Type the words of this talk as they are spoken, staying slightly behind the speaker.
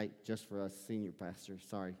just for us senior pastors.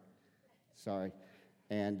 Sorry.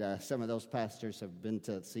 And some of those pastors have been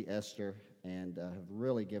to see Esther and have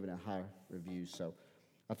really given it high reviews. So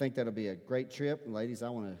I think that'll be a great trip. And ladies, I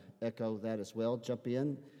want to echo that as well. Jump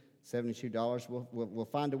in, $72. We'll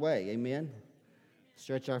find a way. Amen.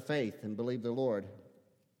 Stretch our faith and believe the Lord.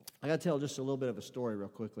 I got to tell just a little bit of a story real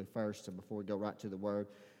quickly first, and before we go right to the Word.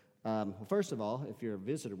 Well, first of all, if you're a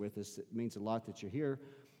visitor with us, it means a lot that you're here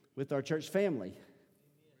with our church family.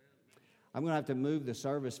 I'm going to have to move the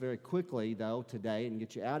service very quickly, though, today and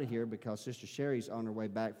get you out of here because Sister Sherry's on her way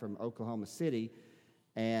back from Oklahoma City,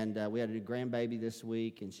 and we had a new grandbaby this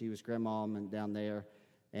week, and she was grandmom and down there.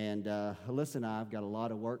 And Alyssa and I have got a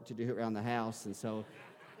lot of work to do around the house, and so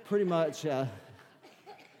pretty much,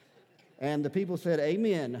 and the people said,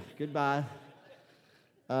 amen, goodbye.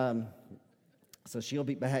 So she'll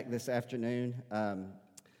be back this afternoon.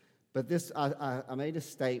 But this, I made a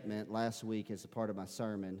statement last week as a part of my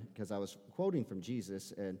sermon because I was quoting from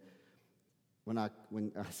Jesus, and when I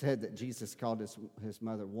said that Jesus called his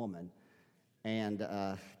mother woman, and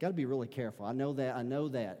got to be really careful. I know that.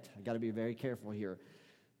 I got to be very careful here.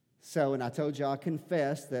 So, and I told you I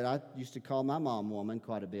confessed that I used to call my mom woman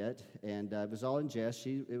quite a bit, and it was all in jest.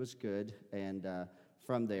 It was good, and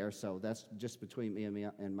from there, so that's just between me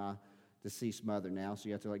and my deceased mother now. So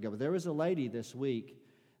you have to let go. But there was a lady this week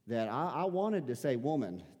that I wanted to say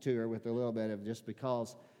woman to her with a little bit of just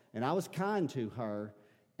because, and I was kind to her,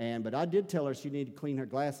 but I did tell her she needed to clean her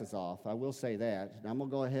glasses off. I will say that. And I'm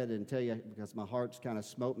going to go ahead and tell you because my heart's kind of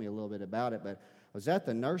smote me a little bit about it, but I was at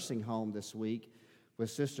the nursing home this week with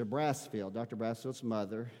Sister Brassfield, Dr. Brassfield's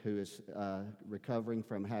mother, who is recovering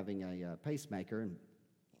from having a pacemaker, and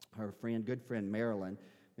her good friend Marilyn.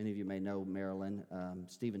 Many of you may know Marilyn,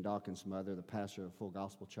 Stephen Dawkins' mother, the pastor of Full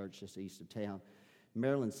Gospel Church just east of town.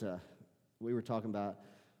 Marilyn's, we were talking about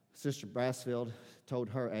Sister Brassfield told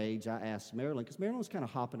her age. I asked Marilyn, because Marilyn was kind of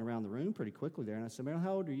hopping around the room pretty quickly there, and I said, Marilyn,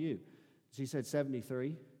 how old are you? She said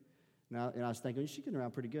 73. And I was thinking, she's getting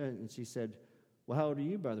around pretty good. And she said, well, how old are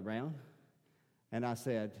you, Brother Brown? And I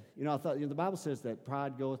said, I thought, the Bible says that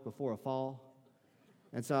pride goeth before a fall.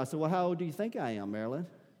 And so I said, well, how old do you think I am, Marilyn?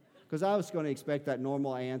 Because I was going to expect that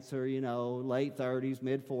normal answer, late 30s,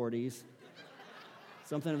 mid 40s,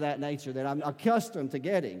 something of that nature that I'm accustomed to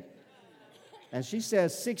getting. And she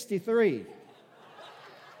says 63.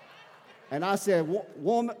 And I said,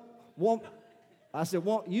 woman,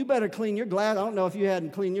 you better clean your glass. I don't know if you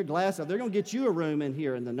hadn't cleaned your glass up. They're going to get you a room in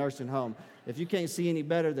here in the nursing home if you can't see any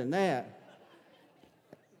better than that.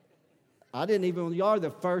 You are the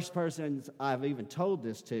first person I've even told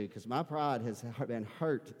this to because my pride has been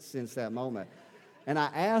hurt since that moment. And I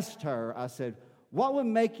asked her, I said, what would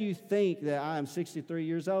make you think that I am 63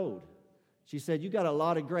 years old? She said, you got a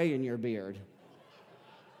lot of gray in your beard.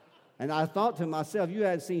 And I thought to myself, you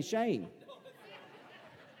hadn't seen Shane.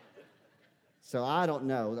 So I don't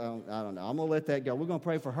know. I don't know. I'm going to let that go. We're going to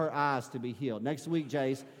pray for her eyes to be healed. Next week,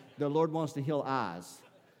 Jace, the Lord wants to heal eyes.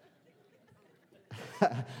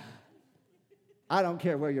 I don't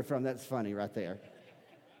care where you're from. That's funny right there.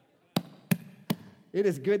 It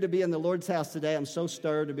is good to be in the Lord's house today. I'm so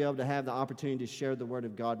stirred to be able to have the opportunity to share the Word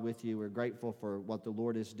of God with you. We're grateful for what the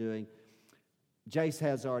Lord is doing. Jace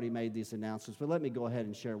has already made these announcements, but let me go ahead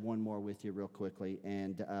and share one more with you real quickly.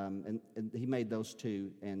 And he made those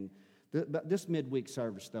two. And this midweek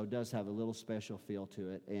service, though, does have a little special feel to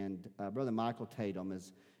it. And Brother Michael Tatum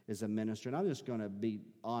is a minister. And I'm just going to be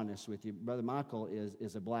honest with you. Brother Michael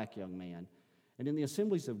is a black young man. And in the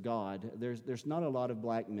Assemblies of God, there's not a lot of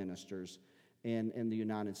black ministers in the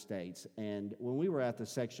United States. And when we were at the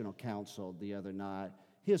sectional council the other night,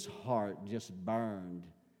 his heart just burned.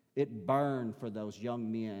 It burned for those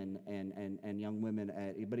young men and young women,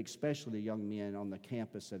 but especially the young men on the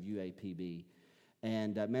campus of UAPB.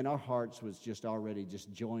 And man, our hearts was just already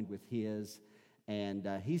just joined with his. And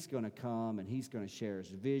he's going to come and he's going to share his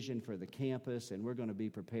vision for the campus, and we're going to be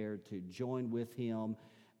prepared to join with him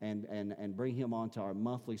and bring him onto our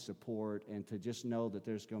monthly support, and to just know that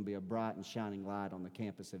there's going to be a bright and shining light on the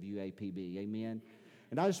campus of UAPB. Amen?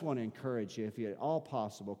 And I just want to encourage you, if at all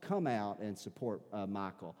possible, come out and support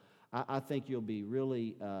Michael. I think you'll be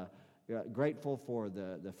really grateful for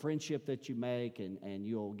the friendship that you make, and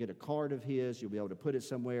you'll get a card of his. You'll be able to put it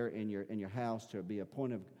somewhere in your house to be a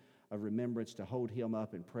point of remembrance, to hold him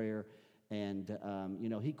up in prayer. And,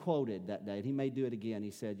 he quoted that day, and he may do it again.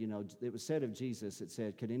 He said, it was said of Jesus, it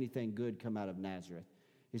said, could anything good come out of Nazareth?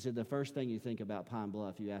 He said, the first thing you think about Pine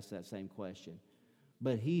Bluff, you ask that same question.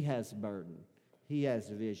 But he has burden. He has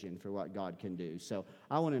vision for what God can do. So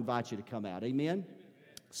I want to invite you to come out. Amen?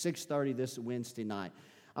 6:30 this Wednesday night.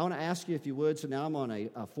 I want to ask you if you would, so now I'm on a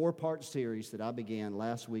 4-part series that I began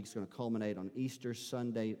last week. It's going to culminate on Easter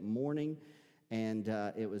Sunday morning, and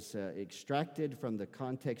it was extracted from the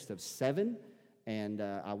context of 7, and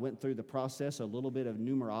I went through the process, a little bit of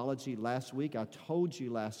numerology last week. I told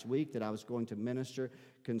you last week that I was going to minister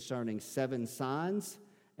concerning 7 signs,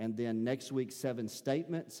 and then next week 7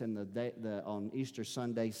 statements, and on Easter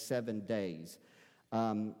Sunday 7 days.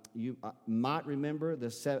 You might remember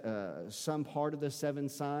some part of the 7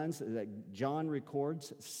 signs that John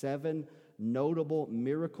records 7 notable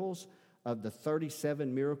miracles. Of the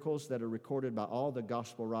 37 miracles that are recorded by all the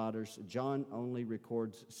gospel writers, John only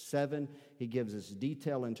records 7. He gives us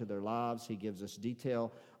detail into their lives. He gives us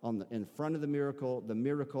detail in front of the miracle,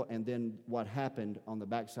 and then what happened on the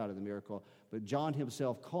backside of the miracle. But John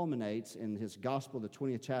himself culminates in his gospel, the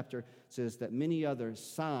 20th chapter, says that many other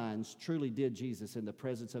signs truly did Jesus in the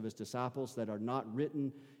presence of his disciples that are not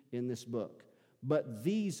written in this book. But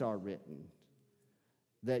these are written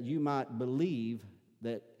that you might believe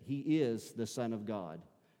that he is the Son of God,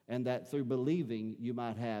 and that through believing you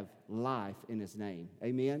might have life in his name.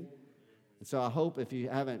 Amen? And so I hope if you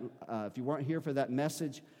weren't here for that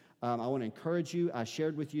message, I want to encourage you. I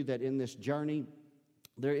shared with you that in this journey,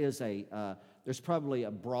 there's probably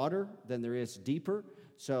a broader than there is deeper.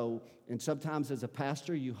 So, and sometimes as a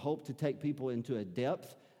pastor, you hope to take people into a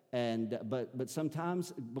depth, but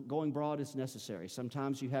sometimes going broad is necessary.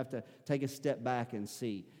 Sometimes you have to take a step back and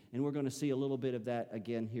see. And we're going to see a little bit of that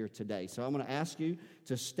again here today. So I'm going to ask you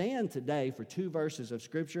to stand today for 2 verses of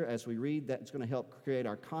Scripture as we read. That's going to help create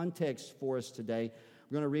our context for us today.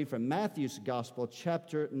 We're going to read from Matthew's Gospel,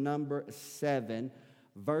 chapter number 7,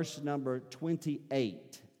 verse number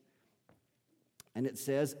 28. And it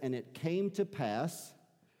says, "And it came to pass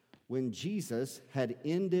when Jesus had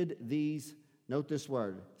ended these," note this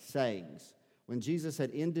word, sayings. When Jesus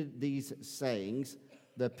had ended these sayings,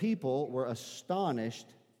 the people were astonished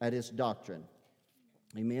at his doctrine.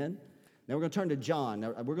 Amen? Now we're going to turn to John.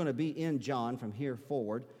 Now, we're going to be in John from here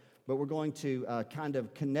forward, but we're going to kind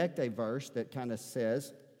of connect a verse that kind of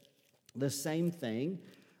says the same thing,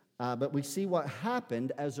 but we see what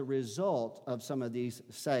happened as a result of some of these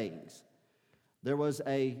sayings. There was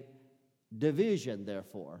a division,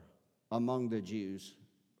 therefore, among the Jews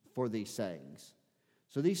for these sayings.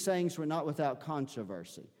 So these sayings were not without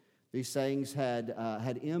controversy. These sayings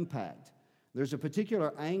had impact. There's a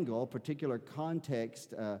particular angle, particular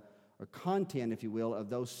context, or content, if you will, of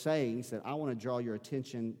those sayings that I want to draw your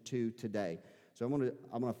attention to today. So I'm going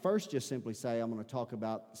to first just simply say I'm going to talk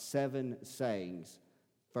about 7 sayings,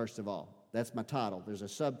 first of all. That's my title. There's a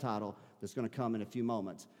subtitle that's going to come in a few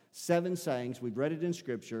moments. 7 sayings. We've read it in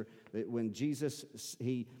Scripture that when Jesus,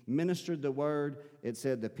 he ministered the word, it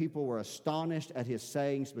said the people were astonished at his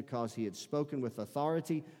sayings because he had spoken with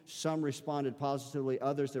authority. Some responded positively.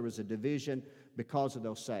 Others, there was a division because of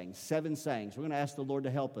those sayings. 7 sayings. We're going to ask the Lord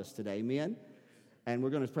to help us today. Amen? And we're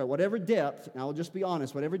going to pray. Whatever depth, and I'll just be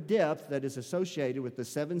honest, whatever depth that is associated with the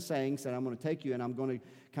 7 sayings that I'm going to take you, and I'm going to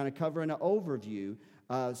kind of cover in an overview,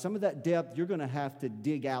 some of that depth you're going to have to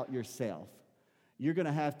dig out yourself. You're going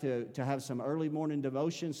to have to have some early morning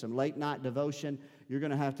devotion, some late night devotion. You're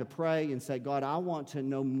going to have to pray and say, God, I want to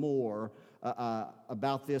know more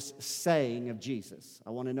about this saying of Jesus.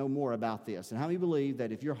 I want to know more about this. And how many believe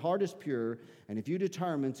that if your heart is pure and if you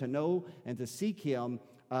determine to know and to seek him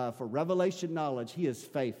for revelation knowledge, he is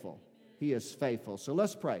faithful. He is faithful. So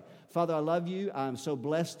let's pray. Father, I love you. I'm so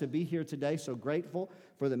blessed to be here today, so grateful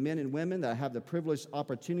for the men and women that I have the privileged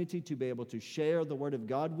opportunity to be able to share the Word of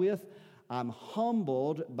God with. I'm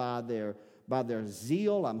humbled by their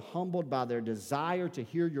zeal. I'm humbled by their desire to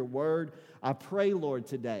hear your word. I pray, Lord,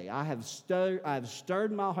 today, I have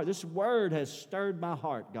stirred my heart. This word has stirred my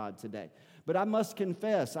heart, God, today. But I must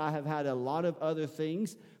confess, I have had a lot of other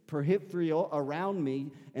things peripheral around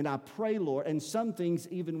me, and I pray, Lord, and some things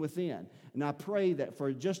even within. And I pray that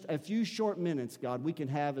for just a few short minutes, God, we can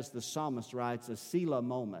have, as the psalmist writes, a Selah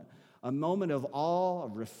moment, a moment of awe,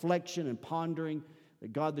 of reflection and pondering,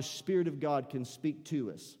 that God, the Spirit of God, can speak to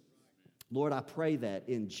us. Lord, I pray that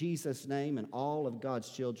in Jesus' name, and all of God's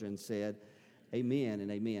children said, amen and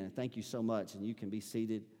amen. And thank you so much, and you can be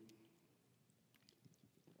seated.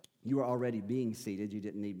 You are already being seated. You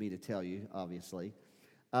didn't need me to tell you, obviously.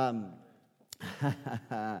 Let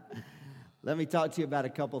me talk to you about a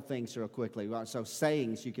couple things real quickly. So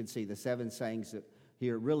sayings, you can see the 7 sayings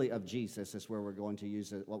here really of Jesus is where we're going to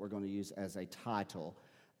use what we're going to use as a title.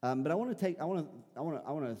 But I want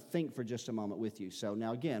to think for just a moment with you. So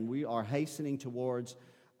now again, we are hastening towards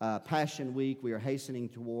Passion Week. We are hastening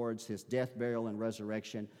towards his death, burial, and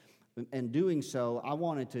resurrection. And doing so, I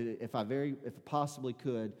wanted to, if I possibly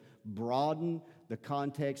could, broaden the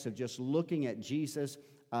context of just looking at Jesus.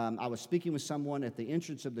 I was speaking with someone at the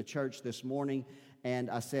entrance of the church this morning,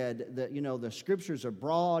 and I said that, the scriptures are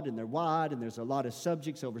broad and they're wide, and there's a lot of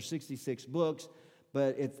subjects, over 66 books,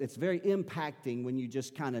 but it's very impacting when you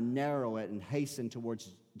just kind of narrow it and hasten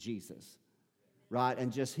towards Jesus, right?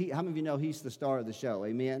 And how many of you know he's the star of the show?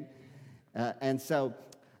 Amen? And so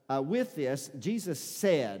with this, Jesus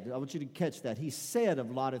said, I want you to catch that, he said a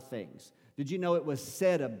lot of things. Did you know it was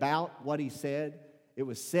said about what he said? It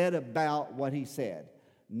was said about what he said.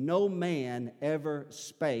 No man ever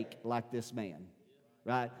spake like this man,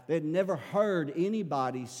 right? They'd never heard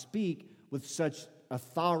anybody speak with such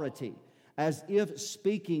authority, as if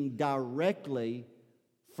speaking directly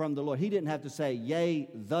from the Lord. He didn't have to say, yea,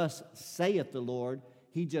 thus saith the Lord.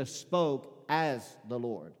 He just spoke as the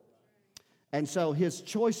Lord. And so his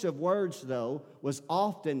choice of words, though, was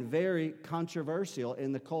often very controversial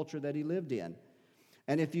in the culture that he lived in.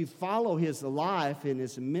 And if you follow his life and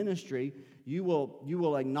his ministry, you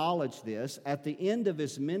will acknowledge this. At the end of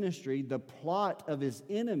his ministry, the plot of his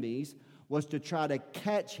enemies was to try to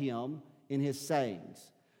catch him in his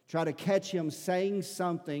sayings. Try to catch him saying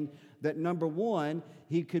something that, number one,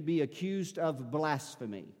 he could be accused of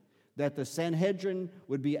blasphemy. That the Sanhedrin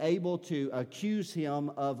would be able to accuse him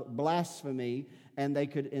of blasphemy, and they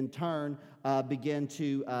could in turn begin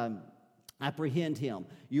to apprehend him.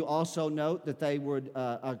 You also note that they would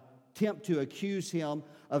attempt to accuse him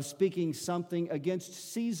of speaking something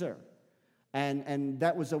against Caesar. And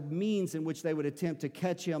that was a means in which they would attempt to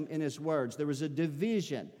catch him in his words. There was a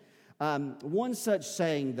division. One such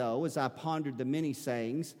saying, though, as I pondered the many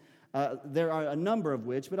sayings, there are a number of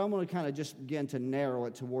which, but I'm going to kind of just begin to narrow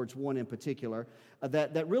it towards one in particular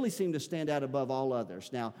that really seemed to stand out above all others.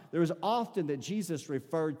 Now, there was often that Jesus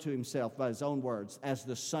referred to himself by his own words as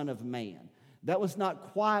the Son of Man. That was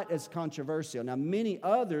not quite as controversial. Now, many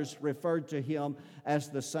others referred to him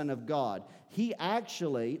as the Son of God. He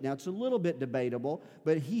actually, now it's a little bit debatable,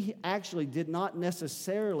 but he actually did not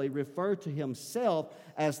necessarily refer to himself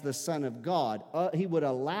as the Son of God. He would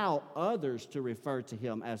allow others to refer to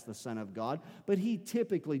him as the Son of God, but he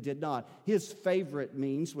typically did not. His favorite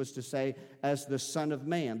means was to say as the Son of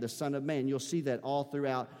Man, the Son of Man. You'll see that all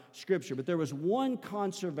throughout Scripture. But there was one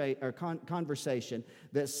conversation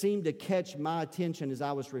that seemed to catch my attention as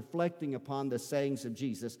I was reflecting upon the sayings of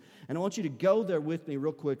Jesus. And I want you to go there with me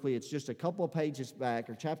real quickly. It's just a couple of pages back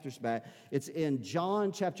or chapters back. It's in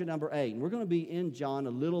John chapter number 8. And we're going to be in John a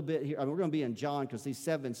little bit here. We're going to be in John because these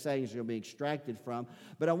 7 sayings are going to be extracted from.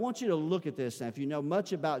 But I want you to look at this. Now, if you know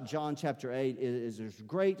much about John chapter 8, there's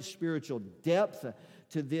great spiritual depth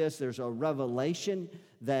to this. There's a revelation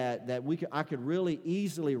that I could really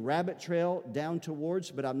easily rabbit trail down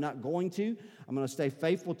towards, but I'm not going to. I'm going to stay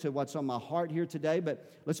faithful to what's on my heart here today.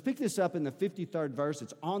 But let's pick this up in the 53rd verse.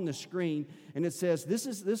 It's on the screen, and it says this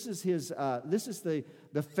is the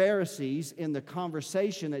Pharisees in the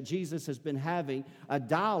conversation that Jesus has been having, a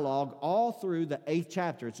dialogue all through the 8th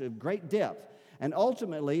chapter. It's of great depth, and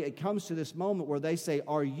ultimately it comes to this moment where they say,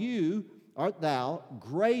 Art thou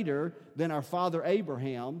greater than our father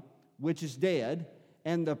Abraham, which is dead,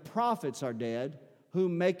 and the prophets are dead?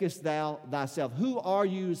 Whom makest thou thyself? Who are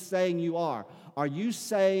you saying you are? Are you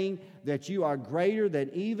saying that you are greater than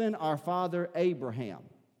even our father Abraham?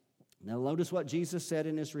 Now notice what Jesus said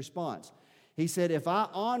in his response. He said, if I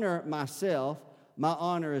honor myself, my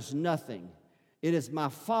honor is nothing. It is my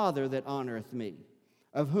Father that honoreth me,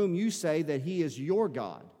 of whom you say that he is your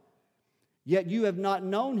God. Yet you have not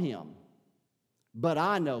known him, but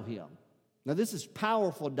I know him. Now, this is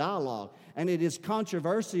powerful dialogue, and it is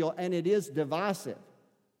controversial, and it is divisive.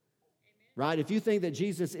 Right? If you think that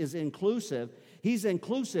Jesus is inclusive, he's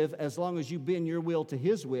inclusive as long as you bend your will to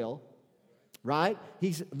his will. Right?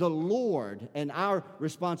 He's the Lord, and our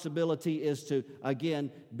responsibility is to, again,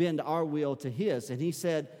 bend our will to his. And he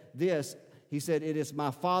said this, he said, it is my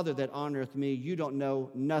Father that honoreth me. You don't know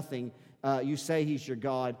nothing. You say he's your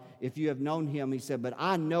God. If you have known him, he said, but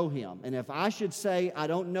I know him. And if I should say I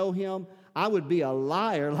don't know him, I would be a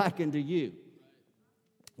liar like unto you.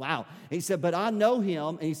 Wow. He said, but I know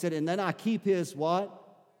him. And he said, and then I keep his what?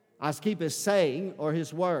 I keep his saying or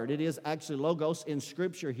his word. It is actually logos in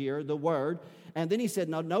Scripture here, the word. And then he said,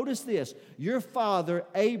 now notice this. Your father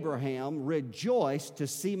Abraham rejoiced to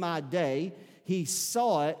see my day. He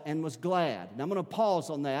saw it and was glad. Now I'm going to pause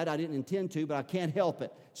on that. I didn't intend to, but I can't help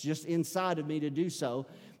it. It's just inside of me to do so.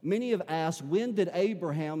 Many have asked, when did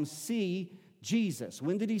Abraham see Jesus.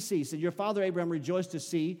 When did he see? He said, your father Abraham rejoiced to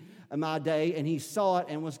see my day, and he saw it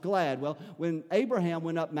and was glad. Well, when Abraham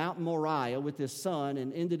went up Mount Moriah with his son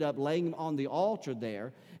and ended up laying him on the altar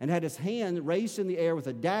there and had his hand raised in the air with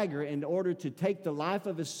a dagger in order to take the life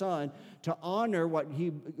of his son to honor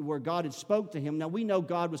where God had spoke to him. Now, we know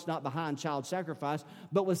God was not behind child sacrifice,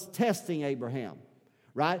 but was testing Abraham.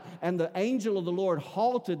 Right? And the angel of the Lord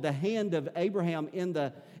halted the hand of Abraham in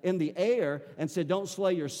the air and said, don't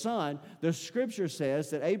slay your son. The scripture says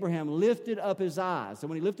that Abraham lifted up his eyes. And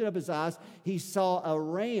when he lifted up his eyes, he saw a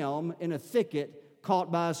ram in a thicket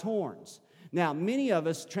caught by his horns. Now, many of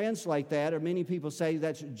us translate that, or many people say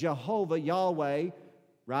that's Jehovah, Yahweh,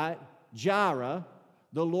 right? Jireh,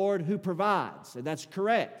 the Lord who provides. And that's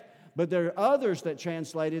correct. But there are others that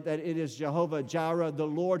translate it that it is Jehovah Jireh, the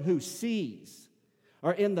Lord who sees.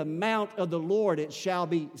 Or in the mount of the Lord it shall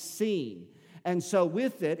be seen. And so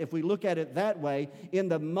with it, if we look at it that way, in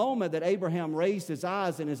the moment that Abraham raised his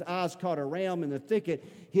eyes and his eyes caught a ram in the thicket,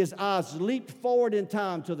 his eyes leaped forward in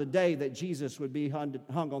time to the day that Jesus would be hung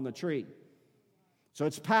on the tree. So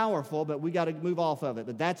it's powerful, but we got to move off of it.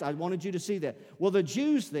 But I wanted you to see that. Well, the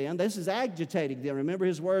Jews then, this is agitating them. Remember,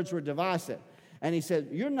 his words were divisive. And he said,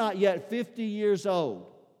 you're not yet 50 years old.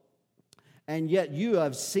 And yet you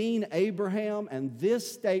have seen Abraham, and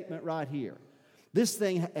this statement right here, this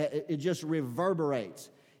thing, it just reverberates.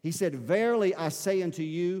 He said, verily I say unto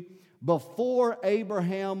you, before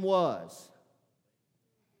Abraham was,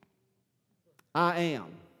 I am.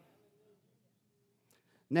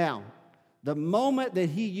 Now, the moment that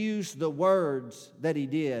he used the words that he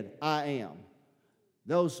did, I am,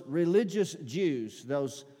 those religious Jews,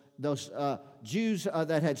 those Jews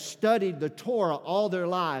that had studied the Torah all their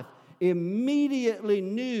life, immediately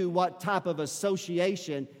knew what type of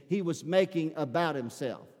association he was making about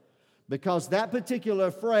himself. Because that particular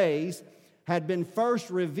phrase had been first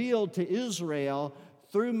revealed to Israel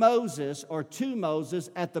through Moses or to Moses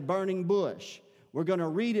at the burning bush. We're going to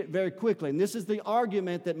read it very quickly. And this is the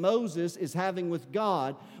argument that Moses is having with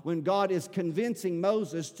God when God is convincing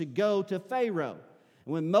Moses to go to Pharaoh.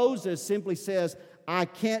 And when Moses simply says, I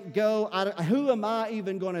can't go, who am I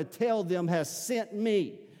even going to tell them has sent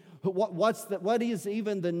me? What is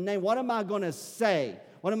even the name? What am I going to say?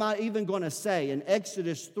 What am I even going to say? In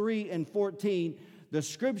Exodus 3 and 14, the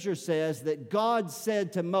scripture says that God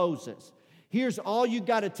said to Moses, here's all you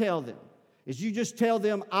got to tell them, is you just tell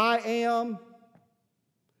them, I am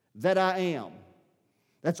that I am.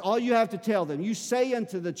 That's all you have to tell them. You say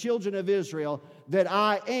unto the children of Israel that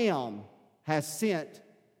I am has sent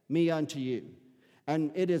me unto you.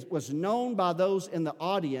 And it was known by those in the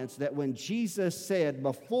audience that when Jesus said,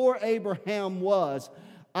 before Abraham was,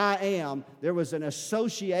 I am, there was an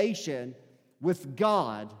association with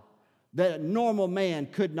God that a normal man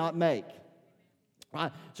could not make.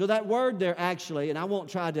 Right? So that word there actually, and I won't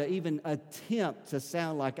try to even attempt to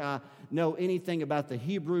sound like I know anything about the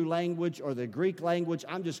Hebrew language or the Greek language.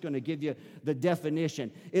 I'm just going to give you the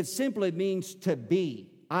definition. It simply means to be.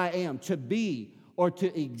 I am, to be. Or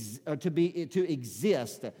to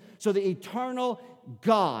exist. So the eternal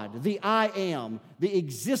God, the I am, the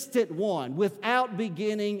existent one, without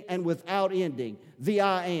beginning and without ending, the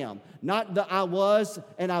I am. Not the I was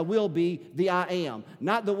and I will be, the I am.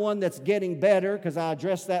 Not the one that's getting better, because I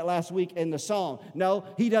addressed that last week in the song. No,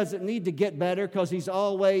 he doesn't need to get better because he's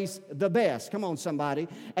always the best. Come on, somebody.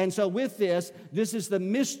 And so with this is the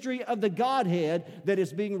mystery of the Godhead that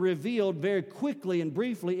is being revealed very quickly and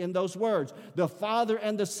briefly in those words. The Father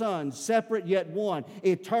and the Son, separate yet one,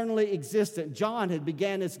 eternally existent. John had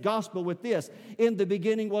began his gospel with this. In the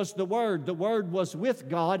beginning was the Word was with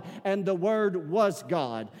God, and the Word was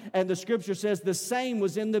God. And the scripture says the same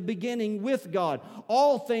was in the beginning with God.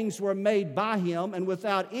 All things were made by him, and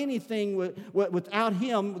without him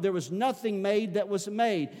there was nothing made that was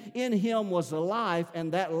made. In him was life,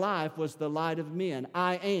 and that life was the light of men.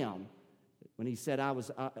 I am. When he said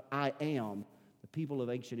I am, the people of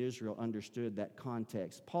ancient Israel understood that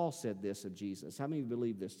context. Paul said this of Jesus. How many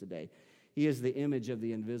believe this today? He is the image of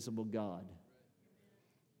the invisible God.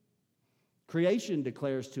 Creation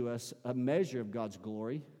declares to us a measure of God's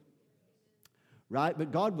glory, right?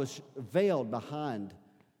 But God was veiled behind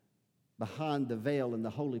the veil in the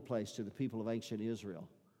holy place to the people of ancient Israel.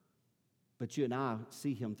 But you and I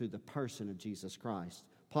see him through the person of Jesus Christ.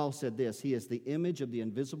 Paul said this, he is the image of the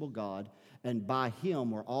invisible God, and by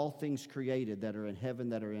him were all things created that are in heaven,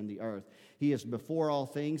 that are in the earth. He is before all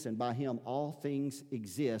things, and by him all things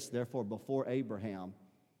exist. Therefore, before Abraham,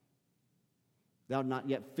 thou not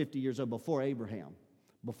yet 50 years old, before Abraham,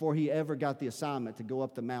 before he ever got the assignment to go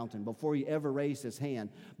up the mountain, before he ever raised his hand,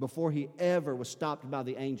 before he ever was stopped by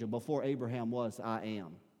the angel, before Abraham was, I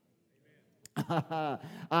am. I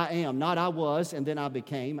am. Not I was and then I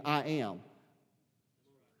became. I am.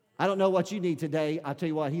 I don't know what you need today. I'll tell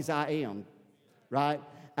you what, he's I am. Right?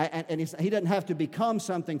 And he doesn't have to become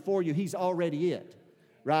something for you. He's already it.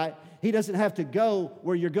 Right? He doesn't have to go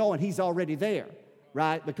where you're going. He's already there.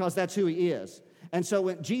 Right? Because that's who he is. And so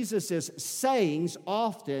when Jesus' sayings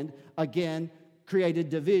often, again, created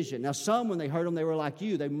division. Now, some, when they heard them, they were like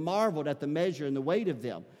you. They marveled at the measure and the weight of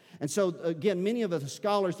them. And so, again, many of the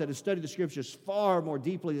scholars that have studied the Scriptures far more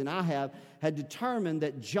deeply than I have had determined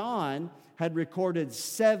that John had recorded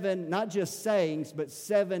 7, not just sayings, but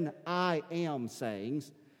 7 I am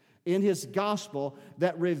sayings in his gospel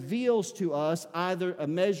that reveals to us either a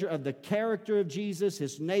measure of the character of Jesus,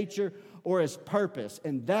 his nature, or his purpose.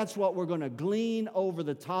 And that's what we're going to glean over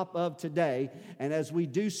the top of today. And as we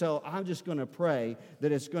do so, I'm just going to pray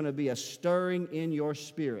that it's going to be a stirring in your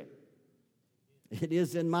spirit. It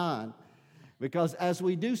is in mine. Because as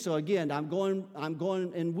we do so, again, I'm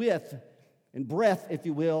going in width and breadth, if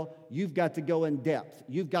you will. You've got to go in depth.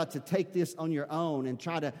 You've got to take this on your own and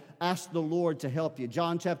try to ask the Lord to help you.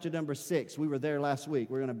 John chapter number 6, we were there last week.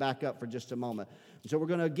 We're going to back up for just a moment. So we're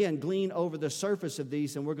going to, again, glean over the surface of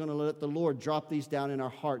these, and we're going to let the Lord drop these down in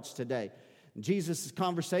our hearts today. Jesus'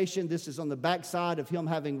 conversation, this is on the backside of him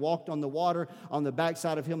having walked on the water, on the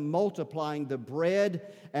backside of him multiplying the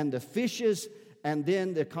bread and the fishes, and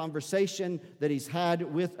then the conversation that he's had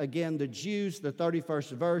with, again, the Jews, the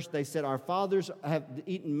 31st verse. They said, our fathers have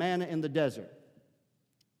eaten manna in the desert.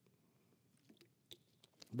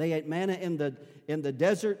 They ate manna in the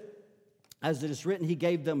desert. As it is written, he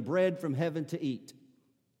gave them bread from heaven to eat.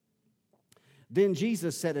 Then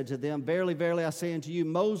Jesus said unto them, verily, verily, I say unto you,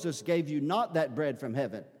 Moses gave you not that bread from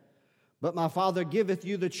heaven, but my Father giveth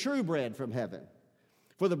you the true bread from heaven.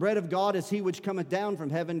 For the bread of God is he which cometh down from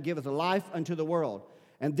heaven, giveth life unto the world.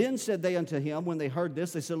 And then said they unto him, when they heard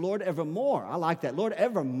this, they said, Lord, evermore. I like that. Lord,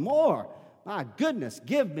 evermore. My goodness,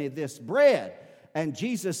 give me this bread. And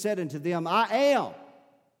Jesus said unto them, I am.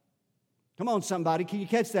 Come on, somebody, can you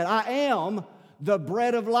catch that? I am the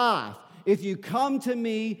bread of life. If you come to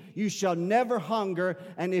me, you shall never hunger,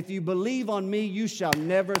 and if you believe on me, you shall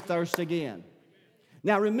never thirst again.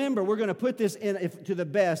 Now remember, we're going to put this in, to the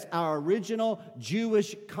best, our original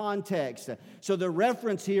Jewish context. So the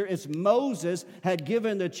reference here is Moses had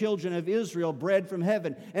given the children of Israel bread from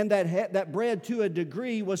heaven, and that bread to a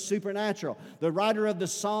degree was supernatural. The writer of the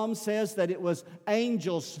Psalm says that it was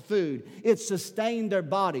angels' food. It sustained their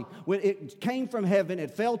body. When it came from heaven, it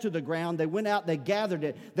fell to the ground. They went out, they gathered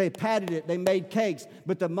it, they patted it, they made cakes.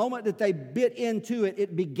 But the moment that they bit into it,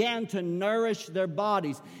 it began to nourish their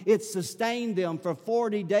bodies. It sustained them for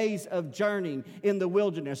 40 days of journeying in the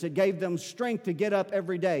wilderness. It gave them strength to get up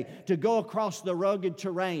every day, to go across the rugged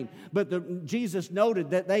terrain. But Jesus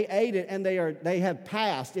noted that they ate it and they have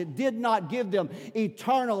passed. It did not give them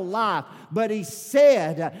eternal life, but he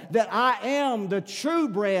said that I am the true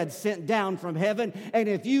bread sent down from heaven, and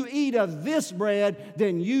if you eat of this bread,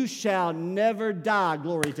 then you shall never die.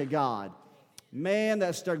 Glory to God. Man,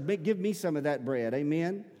 give me some of that bread.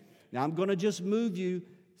 Amen. Now I'm going to just move you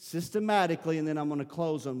systematically, and then I'm going to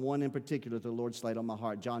close on one in particular that the Lord laid on my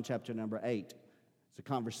heart. John chapter number 8. It's a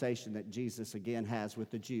conversation that Jesus again has with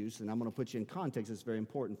the Jews, and I'm going to put you in context. It's very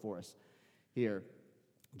important for us here.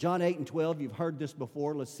 John 8 and 12, you've heard this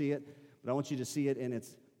before. Let's see it, but I want you to see it in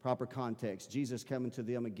its proper context. Jesus coming to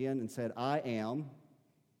them again and said, I am.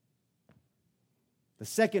 The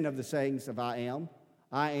second of the sayings of I am.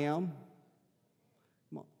 I am.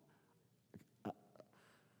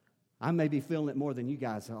 I may be feeling it more than you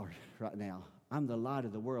guys are right now. I'm the light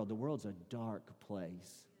of the world. The world's a dark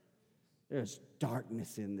place. There's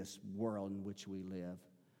darkness in this world in which we live.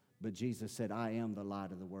 But Jesus said, I am the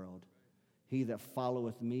light of the world. He that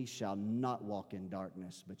followeth me shall not walk in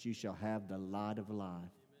darkness, but you shall have the light of life.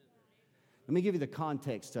 Let me give you the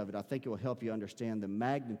context of it. I think it will help you understand the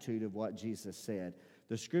magnitude of what Jesus said.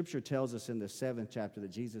 The scripture tells us in the 7th chapter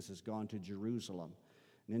that Jesus has gone to Jerusalem.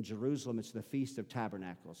 And in Jerusalem, it's the Feast of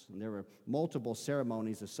Tabernacles. And there were multiple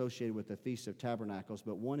ceremonies associated with the Feast of Tabernacles,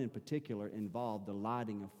 but one in particular involved the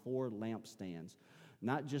lighting of 4 lampstands.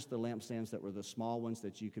 Not just the lampstands that were the small ones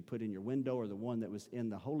that you could put in your window or the one that was in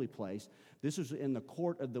the holy place. This was in the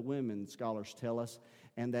court of the women, scholars tell us,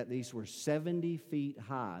 and that these were 70 feet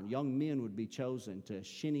high. Young men would be chosen to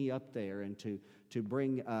shinny up there and to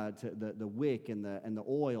bring the wick and the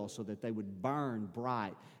oil so that they would burn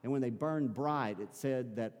bright. And when they burned bright, it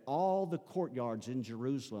said that all the courtyards in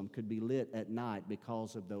Jerusalem could be lit at night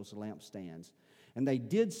because of those lampstands. And they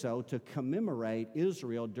did so to commemorate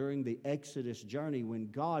Israel during the Exodus journey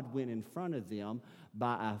when God went in front of them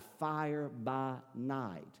by a fire by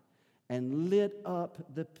night. and lit up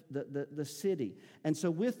the city. And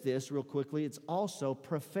so with this, real quickly, it's also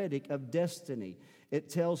prophetic of destiny. It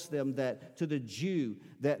tells them that to the Jew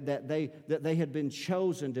that they had been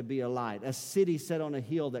chosen to be a light, a city set on a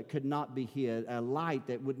hill that could not be hid, a light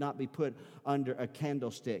that would not be put under a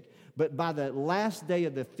candlestick. But by the last day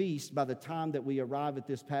of the feast, by the time that we arrive at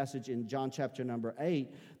this passage in John chapter number 8,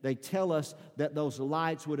 they tell us that those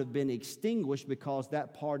lights would have been extinguished because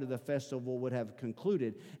that part of the festival would have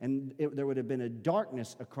concluded, and there would have been a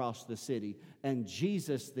darkness across the city. And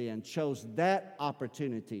Jesus then chose that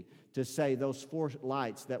opportunity to say those 4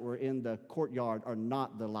 lights that were in the courtyard are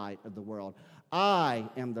not the light of the world. I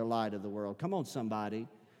am the light of the world. Come on, somebody.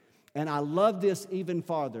 And I love this even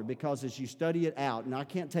farther because as you study it out, and I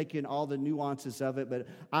can't take in all the nuances of it, but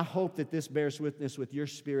I hope that this bears witness with your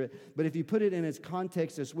spirit. But if you put it in its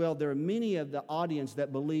context as well, there are many of the audience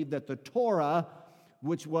that believe that the Torah,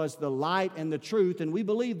 which was the light and the truth, and we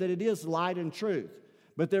believe that it is light and truth,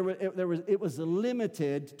 but it was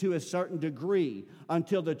limited to a certain degree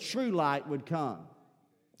until the true light would come.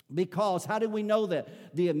 Because, how do we know that?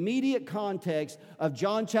 The immediate context of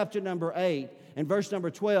John chapter number 8 and verse number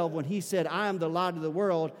 12, when he said, I am the light of the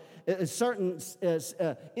world, a certain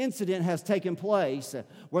incident has taken place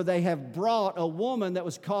where they have brought a woman that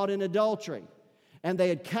was caught in adultery. And they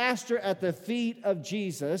had cast her at the feet of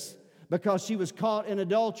Jesus because she was caught in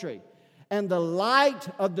adultery. And the light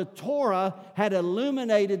of the Torah had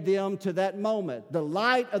illuminated them to that moment. The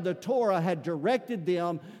light of the Torah had directed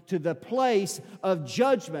them to the place of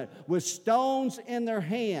judgment with stones in their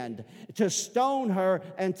hand to stone her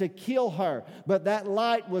and to kill her. But that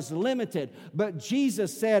light was limited. But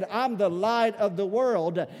Jesus said, I'm the light of the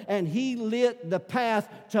world. And He lit the path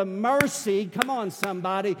to mercy, come on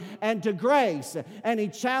somebody, and to grace. And He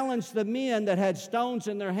challenged the men that had stones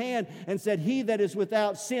in their hand and said, he that is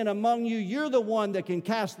without sin among you, you're the one that can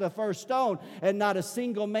cast the first stone. And not a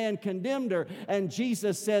single man condemned her. And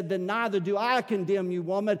Jesus said, then neither do I condemn you,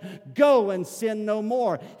 woman. Go and sin no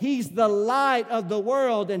more. He's the light of the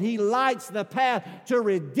world, and He lights the path to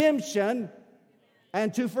redemption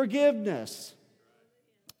and to forgiveness.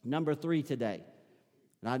 Number 3 today.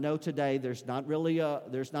 And I know today there's not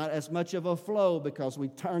as much of a flow because we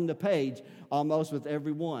turn the page almost with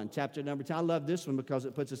every one. Chapter number 10. I love this one because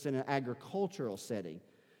it puts us in an agricultural setting,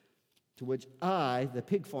 to which I, the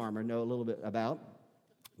pig farmer, know a little bit about.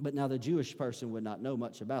 But now the Jewish person would not know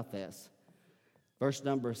much about this. Verse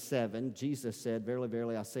number 7, Jesus said, verily,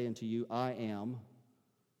 verily, I say unto you, I am,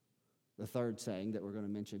 the third saying that we're going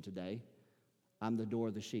to mention today, I'm the door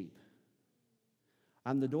of the sheep.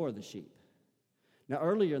 I'm the door of the sheep. Now,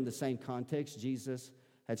 earlier in the same context, Jesus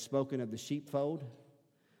had spoken of the sheepfold.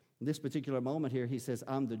 In this particular moment here, He says,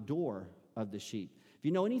 I'm the door of the sheep. If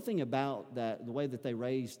you know anything about that, the way that they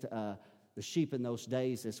raised the sheep in those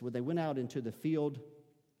days is when they went out into the field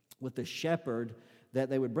with the shepherd, that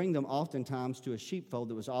they would bring them oftentimes to a sheepfold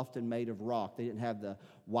that was often made of rock. They didn't have the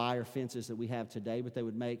wire fences that we have today, but they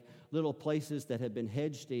would make little places that had been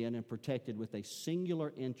hedged in and protected with a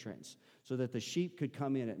singular entrance so that the sheep could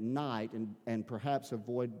come in at night and perhaps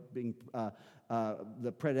avoid being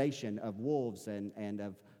the predation of wolves and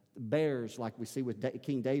of bears like we see with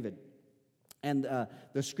King David. And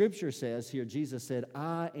the scripture says here, Jesus said,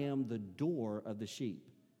 I am the door of the sheep.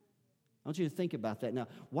 I want you to think about that. Now,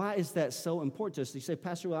 why is that so important to us? You say,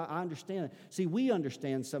 Pastor, well, I understand it. See, we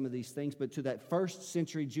understand some of these things, but to that first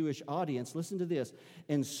century Jewish audience, listen to this.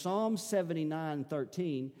 In Psalm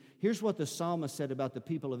 79:13, here's what the psalmist said about the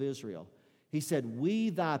people of Israel. He said,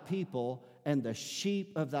 we thy people and the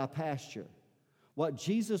sheep of thy pasture. What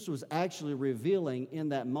Jesus was actually revealing in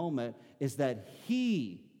that moment is that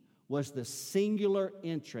He was the singular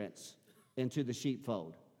entrance into the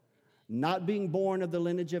sheepfold. Not being born of the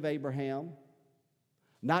lineage of Abraham,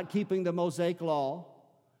 not keeping the Mosaic law,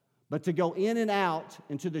 but to go in and out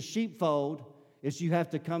into the sheepfold is you have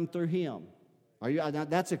to come through Him. Now,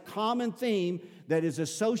 that's a common theme that is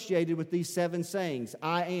associated with these 7 sayings.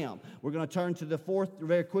 I am. We're going to turn to the 4th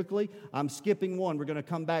very quickly. I'm skipping one. We're going to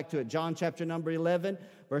come back to it. John chapter number 11,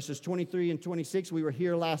 verses 23 and 26. We were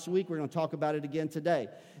here last week. We're going to talk about it again today.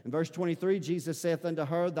 In verse 23, Jesus saith unto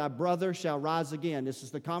her, thy brother shall rise again. This is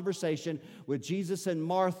the conversation with Jesus and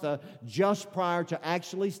Martha just prior to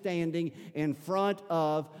actually standing in front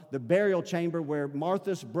of the burial chamber where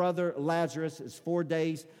Martha's brother Lazarus is 4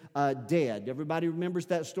 days dead. Everybody remembers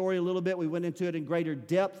that story a little bit. We went into it in greater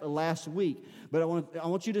depth last week. But I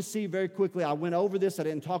want you to see very quickly, I went over this. I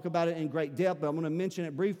didn't talk about it in great depth, but I'm going to mention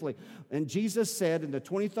it briefly. And Jesus said in the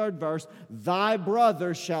 23rd verse, thy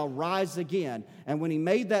brother shall rise again. And when He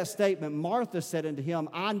made that statement, Martha said unto Him,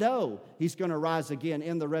 I know He's going to rise again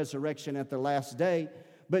in the resurrection at the last day.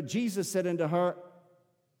 But Jesus said unto her,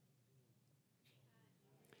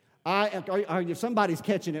 if somebody's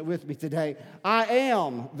catching it with me today, I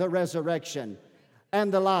am the resurrection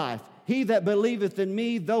and the life. He that believeth in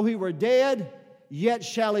me, though he were dead, yet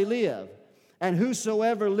shall he live. And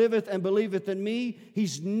whosoever liveth and believeth in me,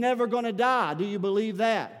 he's never going to die. Do you believe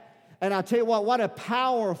that? And I tell you what a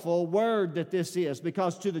powerful word that this is,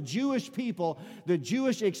 because to the Jewish people, the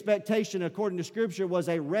Jewish expectation according to Scripture was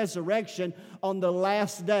a resurrection on the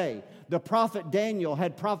last day. The prophet Daniel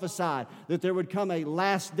had prophesied that there would come a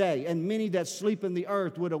last day, and many that sleep in the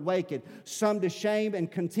earth would awaken, some to shame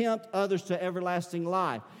and contempt, others to everlasting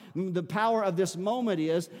life. The power of this moment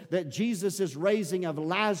is that Jesus' raising of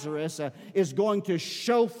Lazarus is going to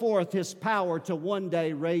show forth His power to one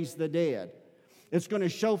day raise the dead. It's going to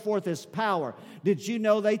show forth His power. Did you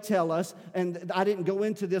know they tell us, and I didn't go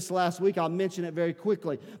into this last week, I'll mention it very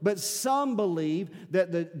quickly, but some believe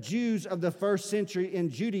that the Jews of the first century in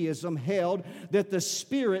Judaism held that the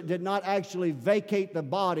spirit did not actually vacate the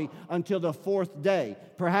body until the fourth day.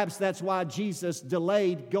 Perhaps that's why Jesus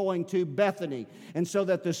delayed going to Bethany, and so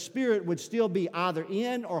that the spirit would still be either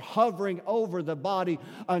in or hovering over the body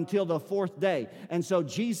until the fourth day. And so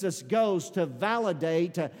Jesus goes to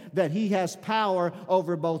validate that He has power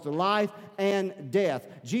over both life and death.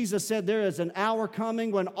 Jesus said there is an hour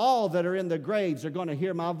coming when all that are in the graves are going to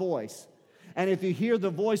hear my voice. And if you hear the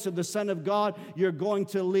voice of the Son of God, you're going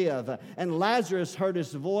to live. And Lazarus heard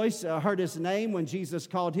His voice, heard His name when Jesus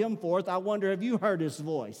called him forth. I wonder, have you heard His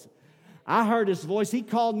voice? I heard His voice. He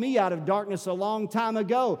called me out of darkness a long time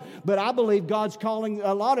ago. But I believe God's calling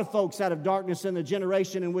a lot of folks out of darkness in the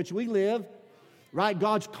generation in which we live. Right?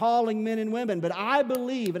 God's calling men and women. But I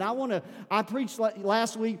believe, and I preached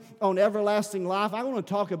last week on everlasting life. I want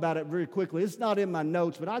to talk about it very quickly. It's not in my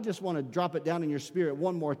notes, but I just want to drop it down in your spirit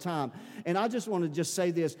one more time. And I just want to just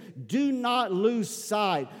say this. Do not lose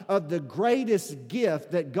sight of the greatest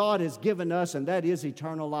gift that God has given us, and that is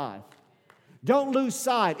eternal life. Don't lose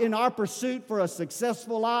sight in our pursuit for a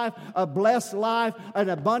successful life, a blessed life, an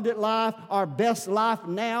abundant life, our best life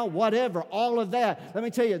now, whatever, all of that. Let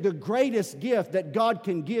me tell you, the greatest gift that God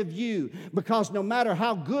can give you, because no matter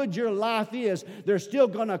how good your life is, there's still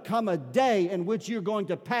going to come a day in which you're going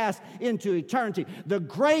to pass into eternity. The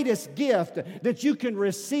greatest gift that you can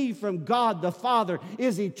receive from God the Father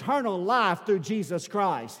is eternal life through Jesus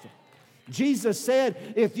Christ. Jesus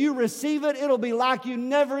said, if you receive it, it'll be like you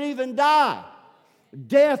never even die.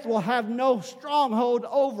 Death will have no stronghold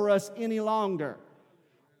over us any longer.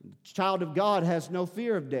 The child of God has no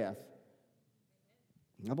fear of death.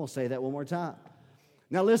 I'm going to say that one more time.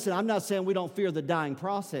 Now listen, I'm not saying we don't fear the dying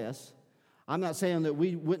process. I'm not saying that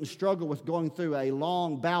we wouldn't struggle with going through a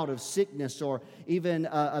long bout of sickness or even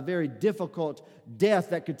a very difficult death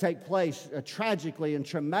that could take place tragically and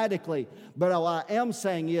traumatically. But what I am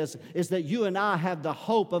saying is that you and I have the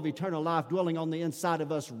hope of eternal life dwelling on the inside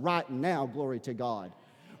of us right now. Glory to God.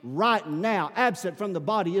 Right now, absent from the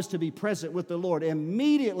body is to be present with the Lord.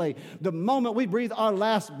 Immediately, the moment we breathe our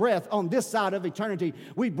last breath on this side of eternity,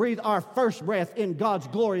 we breathe our first breath in God's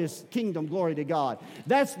glorious kingdom. Glory to God.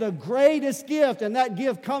 That's the greatest gift, and that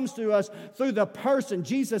gift comes to us through the person.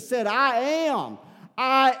 Jesus said,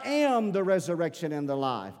 I am the resurrection and the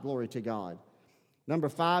life. Glory to God. Number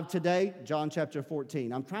 5 today, John chapter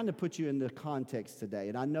 14. I'm trying to put you in the context today,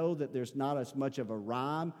 and I know that there's not as much of a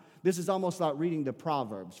rhyme. This is almost like reading the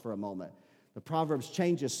Proverbs for a moment. The Proverbs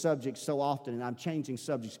changes subjects so often, and I'm changing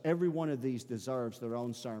subjects. Every one of these deserves their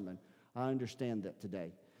own sermon. I understand that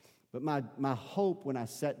today. But my hope when I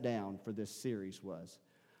sat down for this series was,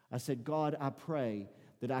 I said, God, I pray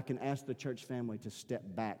that I can ask the church family to step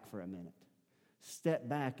back for a minute. Step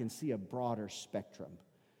back and see a broader spectrum.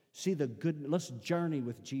 See the good. Let's journey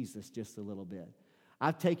with Jesus just a little bit.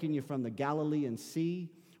 I've taken you from the Galilean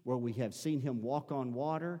Sea, where we have seen Him walk on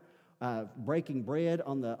water, breaking bread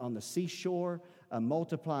on the seashore,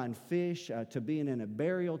 multiplying fish, to being in a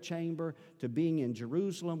burial chamber, to being in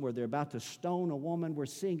Jerusalem where they're about to stone a woman. We're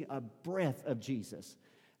seeing a breath of Jesus.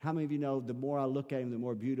 How many of you know the more I look at Him, the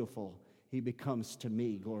more beautiful He becomes to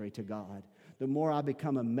me? Glory to God. The more I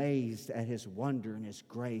become amazed at His wonder and His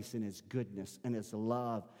grace and His goodness and His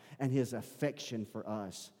love and His affection for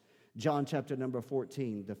us. John chapter number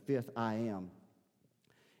 14, the 5th I am,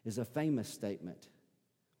 is a famous statement.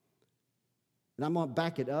 And I'm going to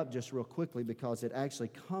back it up just real quickly because it actually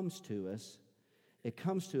comes to us. It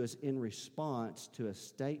comes to us in response to a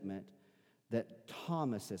statement that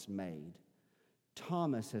Thomas has made.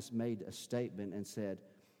 Thomas has made a statement and said,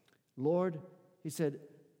 Lord, he said,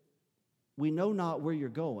 we know not where you're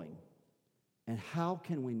going, and how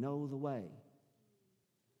can we know the way?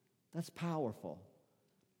 That's powerful.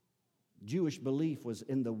 Jewish belief was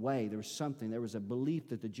in the way. There was a belief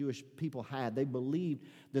that the Jewish people had. They believed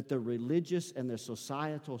that the religious and the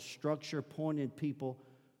societal structure pointed people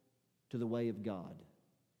to the way of God,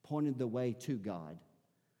 pointed the way to God.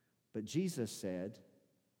 But Jesus said,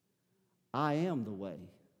 I am the way.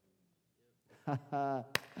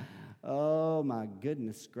 Oh, my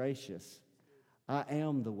goodness gracious. I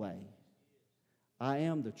am the way. I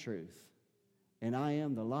am the truth. And I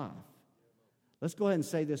am the life. Let's go ahead and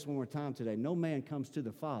say this one more time today. No man comes to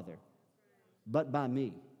the Father but by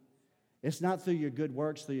me. It's not through your good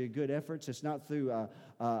works, through your good efforts. It's not through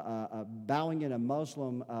bowing in a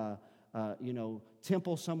Muslim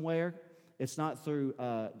temple somewhere. It's not through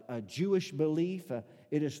a Jewish belief.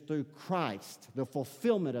 It is through Christ, the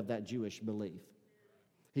fulfillment of that Jewish belief.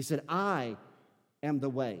 He said, I am the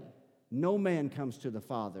way. No man comes to the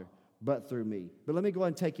Father but through me. But let me go ahead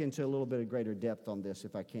and take you into a little bit of greater depth on this,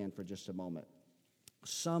 if I can, for just a moment.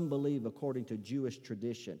 Some believe, according to Jewish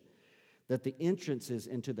tradition, that the entrances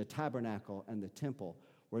into the tabernacle and the temple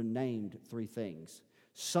were named three things.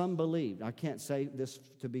 Some believed, I can't say this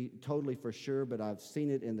to be totally for sure, but I've seen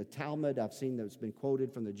it in the Talmud. I've seen that it's been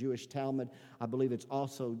quoted from the Jewish Talmud. I believe it's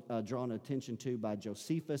also drawn attention to by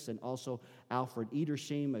Josephus and also Alfred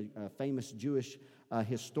Edersheim, a famous Jewish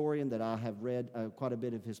historian that I have read quite a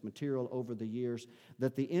bit of his material over the years,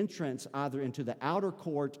 that the entrance either into the outer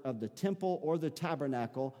court of the temple or the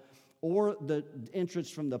tabernacle or the entrance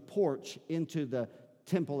from the porch into the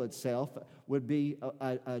temple itself would be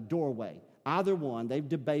a doorway. Either one, they've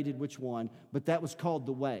debated which one, but that was called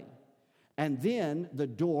the way. And then the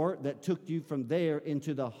door that took you from there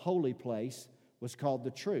into the holy place was called the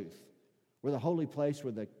truth. Where the holy place,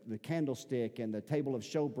 where the candlestick and the table of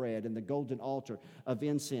showbread and the golden altar of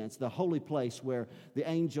incense, the holy place where the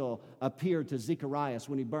angel appeared to Zechariah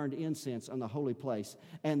when he burned incense on the holy place.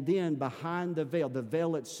 And then behind the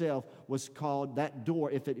veil itself was called, that door,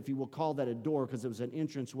 if you will call that a door, because it was an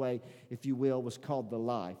entranceway, if you will, was called the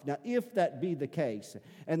life. Now, if that be the case,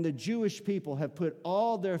 and the Jewish people have put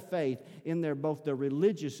all their faith in both their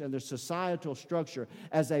religious and their societal structure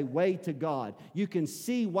as a way to God, you can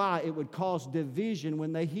see why it would cause division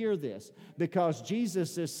when they hear this, because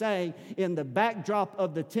Jesus is saying in the backdrop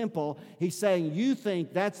of the temple, he's saying, you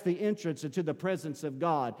think that's the entrance into the presence of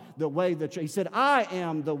God, the way, he said, I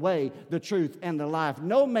am the way, the truth, and the life.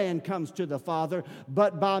 No man comes to the Father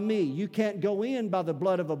but by me. You can't go in by the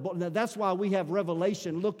blood of a bull. Now, that's why we have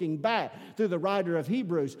Revelation looking back through the writer of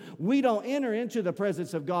Hebrews. We don't enter into the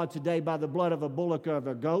presence of God today by the blood of a bullock or of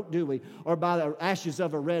a goat, do we? Or by the ashes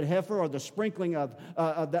of a red heifer or the sprinkling on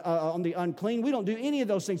the unclean. We don't do any of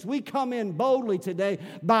those things. We come in boldly today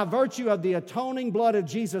by virtue of the atoning blood of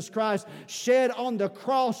Jesus Christ shed on the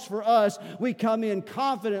cross for us. We come in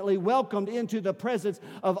confidently welcomed into the presence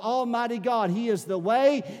of Almighty God. He is the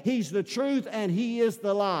way, He's the truth, and He is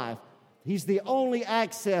the life. He's the only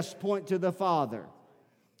access point to the Father.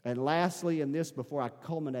 And lastly, in this, before I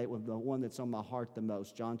culminate with the one that's on my heart the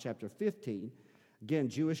most, John chapter 15. Again,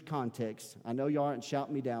 Jewish context. I know you aren't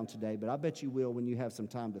shouting me down today, but I bet you will when you have some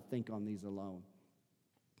time to think on these alone.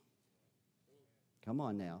 Come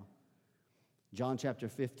on now. John chapter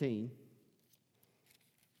 15.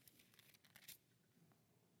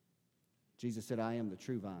 Jesus said, I am the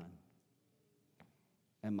true vine,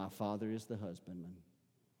 and my Father is the husbandman.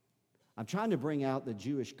 I'm trying to bring out the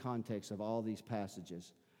Jewish context of all these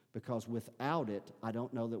passages, because without it, I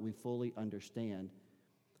don't know that we fully understand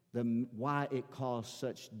why it caused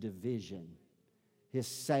such division. His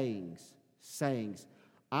sayings,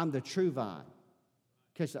 I'm the true vine.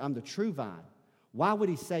 Okay, so I'm the true vine. Why would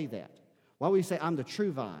he say that? Why would he say, I'm the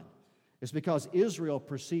true vine? It's because Israel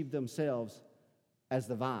perceived themselves as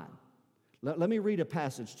the vine. Let me read a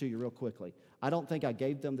passage to you real quickly. I don't think I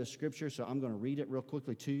gave them the scripture, so I'm going to read it real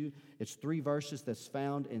quickly to you. It's 3 verses that's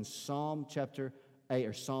found in Psalm chapter 8,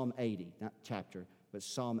 or Psalm 80, not chapter, but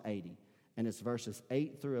Psalm 80. And it's verses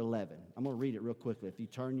 8 through 11. I'm going to read it real quickly. If you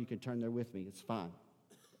turn, you can turn there with me. It's fine.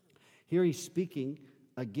 Here he's speaking,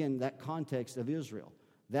 again, that context of Israel.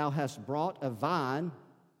 Thou hast brought a vine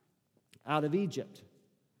out of Egypt.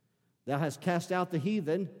 Thou hast cast out the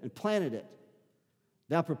heathen and planted it.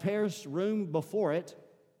 Thou preparest room before it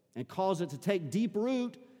and caused it to take deep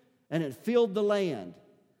root, and it filled the land.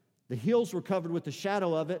 The hills were covered with the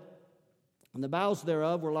shadow of it, and the boughs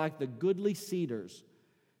thereof were like the goodly cedars.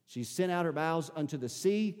 She sent out her boughs unto the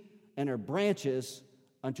sea, and her branches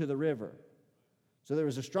unto the river. So there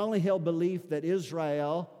was a strongly held belief that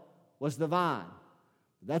Israel was the vine.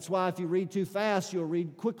 That's why if you read too fast, you'll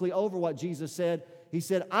read quickly over what Jesus said. He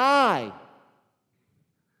said, I,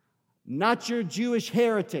 not your Jewish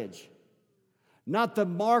heritage, not the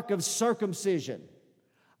mark of circumcision.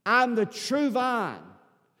 I'm the true vine.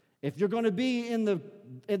 If you're going to be in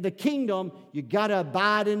the kingdom, you got to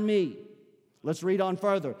abide in me. Let's read on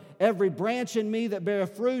further. Every branch in me that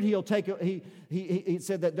beareth fruit, he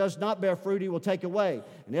said that does not bear fruit, he will take away.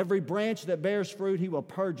 And every branch that bears fruit, he will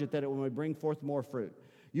purge it, that it may bring forth more fruit.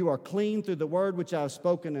 You are clean through the word which I have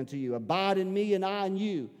spoken unto you. Abide in me, and I in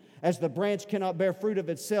you. As the branch cannot bear fruit of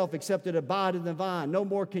itself, except it abide in the vine, no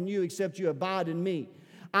more can you, except you abide in me.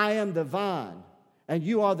 I am the vine, and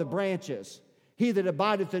you are the branches. He that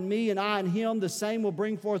abideth in me, and I in him, the same will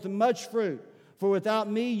bring forth much fruit. For without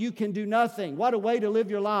me, you can do nothing. What a way to live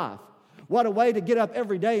your life. What a way to get up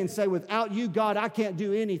every day and say, without you, God, I can't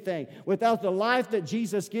do anything. Without the life that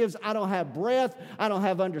Jesus gives, I don't have breath. I don't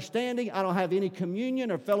have understanding. I don't have any communion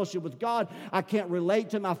or fellowship with God. I can't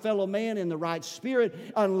relate to my fellow man in the right spirit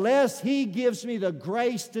unless He gives me the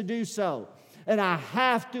grace to do so. And I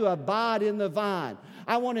have to abide in the vine.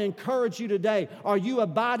 I want to encourage you today. Are you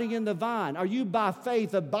abiding in the vine? Are you by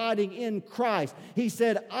faith abiding in Christ? He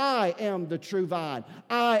said, I am the true vine.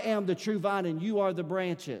 I am the true vine, and you are the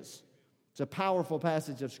branches. It's a powerful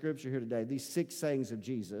passage of Scripture here today. These 6 sayings of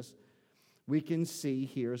Jesus, we can see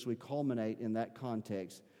here as we culminate in that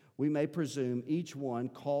context. We may presume each one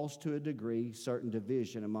caused to a degree certain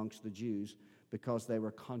division amongst the Jews because they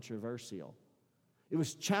were controversial. It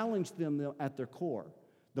was challenged them at their core,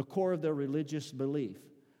 the core of their religious belief,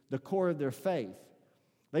 the core of their faith.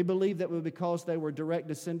 They believed that it was because they were direct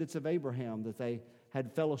descendants of Abraham that they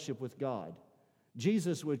had fellowship with God.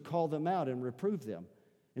 Jesus would call them out and reprove them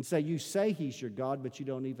and say, you say He's your God, but you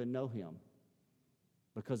don't even know Him.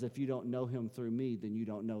 Because if you don't know Him through me, then you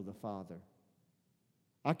don't know the Father.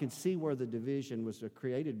 I can see where the division was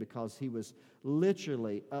created because He was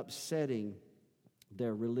literally upsetting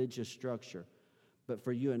their religious structure. But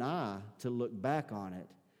for you and I to look back on it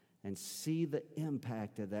and see the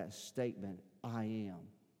impact of that statement, I am.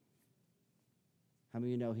 How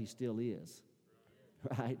many of you know He still is?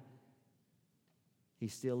 Right? He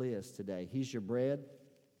still is today. He's your bread.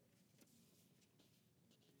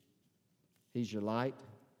 He's your light.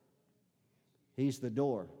 He's the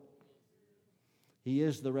door. He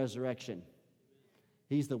is the resurrection.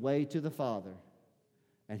 He's the way to the Father.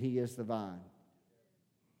 And He is the vine.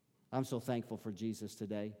 I'm so thankful for Jesus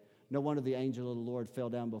today. No wonder the angel of the Lord fell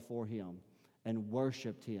down before Him and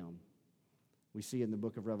worshiped Him. We see in the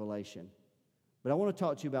book of Revelation. But I want to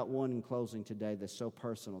talk to you about one in closing today that's so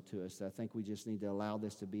personal to us that I think we just need to allow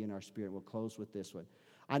this to be in our spirit. We'll close with this one.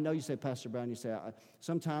 I know you say, Pastor Brown, you say,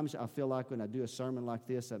 sometimes I feel like when I do a sermon like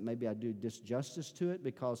this that maybe I do disjustice to it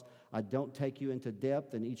because I don't take you into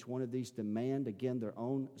depth, and each one of these demand, again, their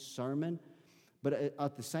own sermon. But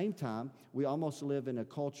at the same time, we almost live in a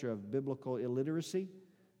culture of biblical illiteracy,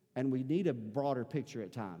 and we need a broader picture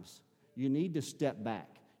at times. You need to step back.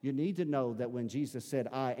 You need to know that when Jesus said,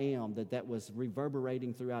 I am, that was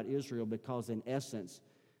reverberating throughout Israel because in essence,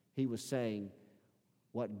 He was saying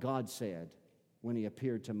what God said when He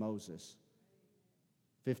appeared to Moses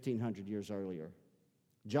 1,500 years earlier.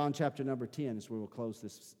 John chapter number 10 is where we'll close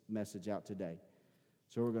this message out today.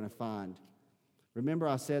 So we're going to find. Remember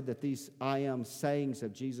I said that these I am sayings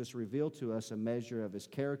of Jesus reveal to us a measure of His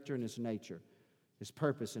character and His nature, His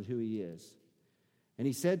purpose and who He is. And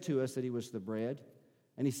He said to us that He was the bread.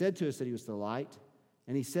 And He said to us that He was the light.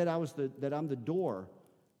 And He said that I'm the door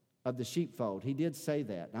of the sheepfold. He did say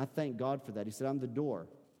that. And I thank God for that. He said, I'm the door.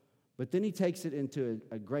 But then He takes it into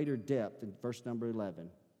a greater depth in verse number 11.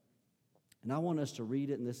 And I want us to read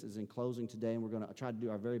it, and this is in closing today, and we're going to try to do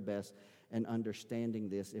our very best in understanding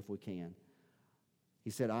this if we can. He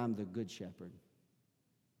said, I'm the good shepherd.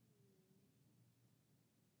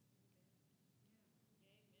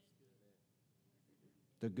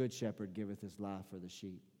 The good shepherd giveth his life for the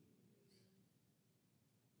sheep.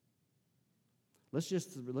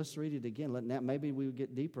 Let's read it again. Maybe we would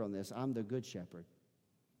get deeper on this. I'm the good shepherd.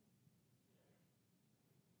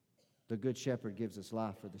 The good shepherd gives his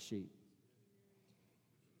life for the sheep.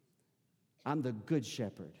 I'm the good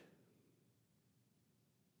shepherd.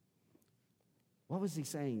 What was he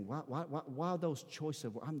saying? Why those choice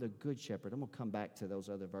of, I'm the good shepherd? I'm going to come back to those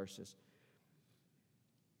other verses.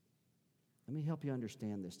 Let me help you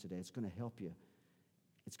understand this today. It's going to help you.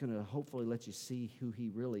 It's going to hopefully let you see who He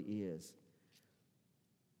really is.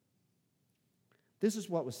 This is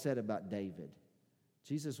what was said about David.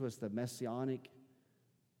 Jesus was the messianic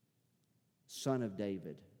son of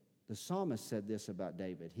David. The psalmist said this about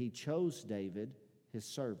David. He chose David, His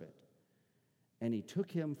servant, and He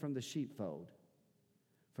took him from the sheepfold.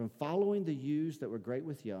 From following the ewes that were great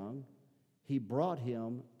with young, He brought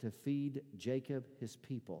him to feed Jacob His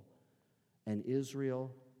people and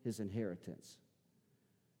Israel His inheritance.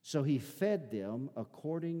 So he fed them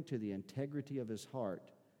according to the integrity of his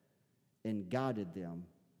heart and guided them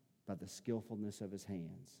by the skillfulness of his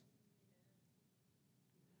hands.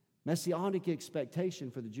 Messianic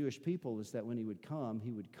expectation for the Jewish people is that when he would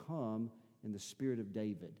come in the spirit of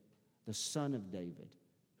David, the son of David,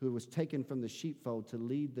 who was taken from the sheepfold to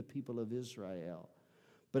lead the people of Israel.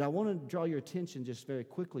 But I want to draw your attention just very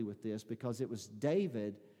quickly with this, because it was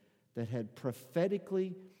David that had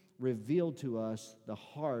prophetically revealed to us the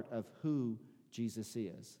heart of who Jesus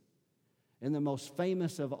is. In the most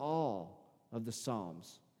famous of all of the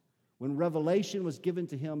Psalms, when revelation was given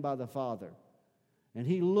to him by the Father, and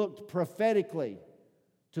he looked prophetically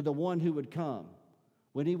to the one who would come,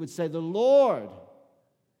 when he would say, "The Lord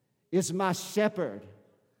is my shepherd,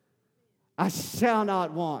 I shall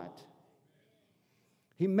not want.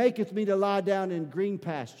 He maketh me to lie down in green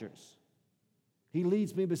pastures. He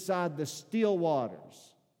leads me beside the still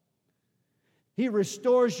waters. He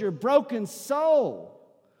restores your broken soul,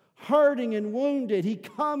 hurting and wounded. He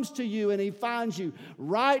comes to you and he finds you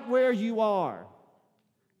right where you are.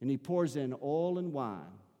 And he pours in oil and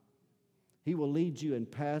wine. He will lead you in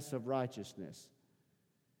paths of righteousness.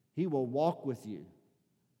 He will walk with you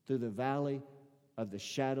through the valley of the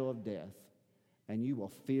shadow of death, and you will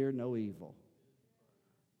fear no evil,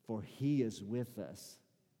 for he is with us.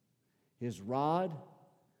 His rod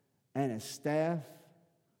and his staff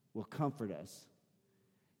will comfort us.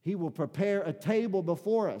 He will prepare a table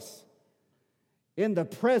before us in the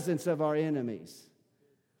presence of our enemies."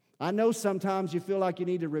 I know sometimes you feel like you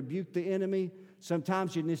need to rebuke the enemy.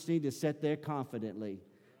 Sometimes you just need to sit there confidently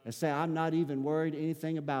and say, "I'm not even worried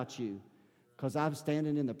anything about you, because I'm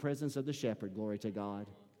standing in the presence of the shepherd." Glory to God.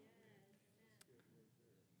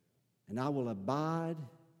 "And I will abide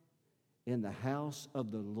in the house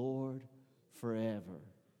of the Lord forever."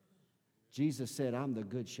 Jesus said, "I'm the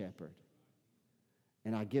good shepherd,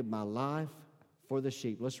 and I give my life for the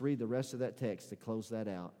sheep." Let's read the rest of that text to close that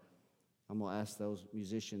out. I'm going to ask those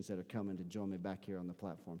musicians that are coming to join me back here on the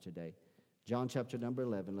platform today. John chapter number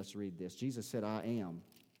 11, let's read this. Jesus said, "I am.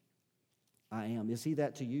 I am." Is he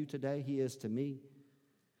that to you today? He is to me.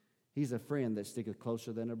 He's a friend that sticketh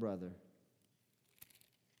closer than a brother.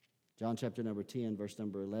 John chapter number 10, verse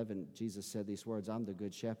number 11, Jesus said these words, "I'm the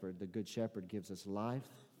good shepherd. The good shepherd gives us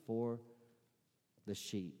life for the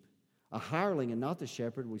sheep. A hireling and not the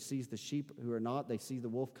shepherd, we sees the sheep who are not, they see the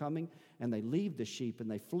wolf coming, and they leave the sheep and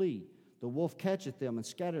they flee. The wolf catcheth them and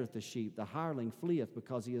scattereth the sheep. The hireling fleeth,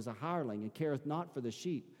 because he is a hireling and careth not for the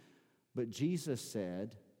sheep. But Jesus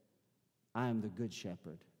said, I am the good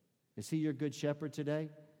shepherd." Is he your good shepherd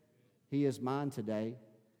today? He is mine today.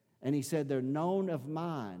 And he said, "They're known of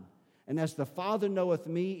mine. And as the Father knoweth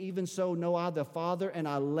me, even so know I the Father, and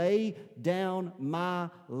I lay down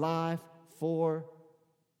my life for..."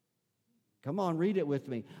 Come on, read it with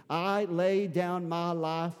me. "I lay down my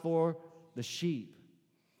life for the sheep.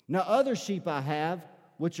 Now other sheep I have,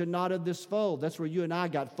 which are not of this fold." That's where you and I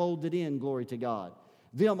got folded in, glory to God.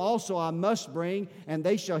 "Them also I must bring, and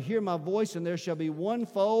they shall hear my voice, and there shall be one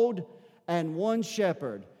fold and one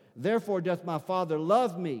shepherd. Therefore doth my Father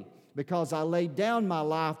love me, because I laid down my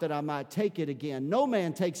life that I might take it again. No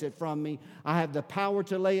man takes it from me. I have the power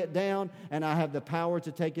to lay it down, and I have the power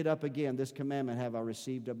to take it up again. This commandment have I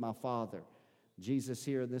received of my Father." Jesus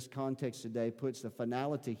here in this context today puts the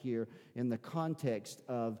finality here in the context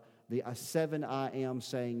of the 7 I am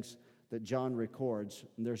sayings that John records.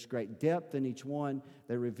 And there's great depth in each one.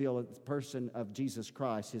 They reveal the person of Jesus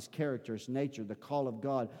Christ, his character, his nature, the call of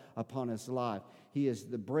God upon his life. He is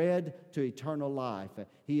the bread to eternal life.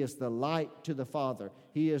 He is the light to the Father.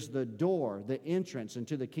 He is the door, the entrance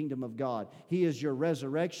into the kingdom of God. He is your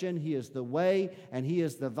resurrection. He is the way, and he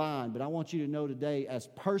is the vine. But I want you to know today, as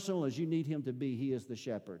personal as you need him to be, he is the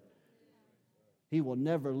shepherd. He will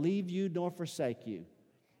never leave you nor forsake you.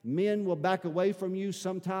 Men will back away from you.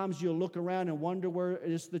 Sometimes you'll look around and wonder where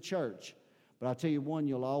is the church. But I'll tell you one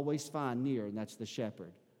you'll always find near, and that's the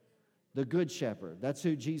shepherd. The good shepherd. That's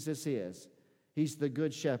who Jesus is. He's the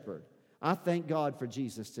good shepherd. I thank God for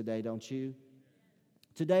Jesus today, don't you?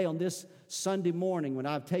 Today on this Sunday morning, when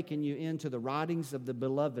I've taken you into the writings of the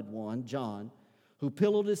beloved one, John, who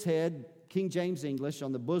pillowed his head, King James English,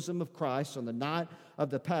 on the bosom of Christ on the night of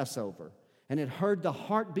the Passover, and had heard the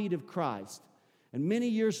heartbeat of Christ. And many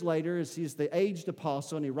years later, as he's the aged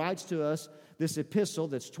apostle, and he writes to us this epistle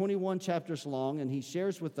that's 21 chapters long, and he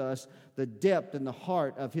shares with us the depth and the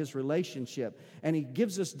heart of his relationship. And he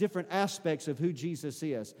gives us different aspects of who Jesus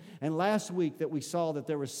is. And last week that we saw that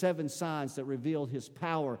there were 7 signs that revealed his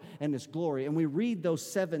power and his glory. And we read those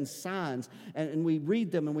 7 signs, and we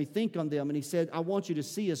read them and we think on them. And he said, I want you to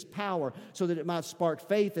see his power so that it might spark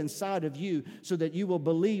faith inside of you, so that you will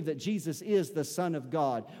believe that Jesus is the Son of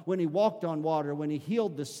God. When he walked on water, when he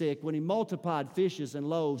healed the sick, when he multiplied fishes and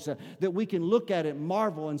loaves, that we can look at it,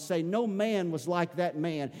 marvel, and say, no man was like that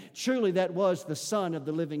man. Surely that was the Son of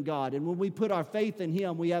the living God. And when we put our faith in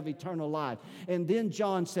him, we have eternal life. And then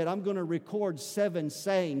John said, I'm going to record 7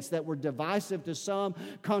 sayings that were divisive to some,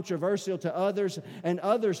 controversial to others, and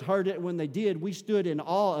others heard it. When they did, we stood in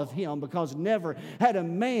awe of him, because never had a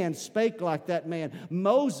man spake like that man.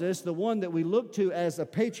 Moses, the one that we look to as a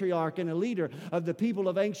patriarch and a leader of the people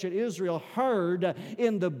of ancient Israel, heard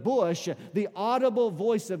in the bush the audible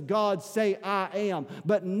voice of God say, I am.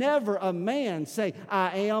 But never a man say,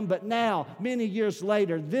 I am. But now, many years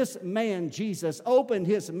later, this man, Jesus, opened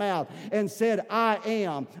his mouth and said, I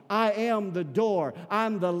am the door,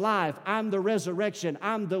 I'm the life, I'm the resurrection,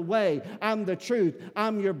 I'm the way, I'm the truth,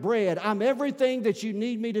 I'm your bread, I'm everything that you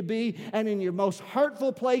need me to be. And in your most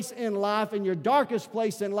hurtful place in life, in your darkest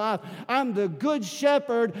place in life, I'm the good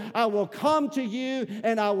shepherd. I will come to you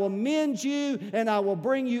and I will mend you and I will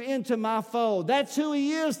bring you into my fold. That's who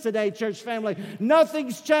he is today, church family.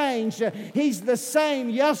 Nothing's changed. He's the same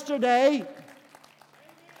yesterday.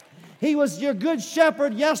 He was your good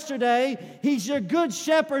shepherd yesterday. He's your good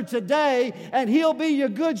shepherd today. And he'll be your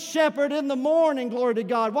good shepherd in the morning. Glory to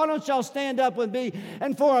God. Why don't y'all stand up with me?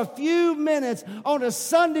 And for a few minutes on a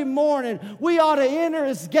Sunday morning, we ought to enter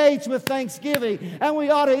his gates with thanksgiving. And we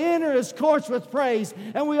ought to enter his courts with praise.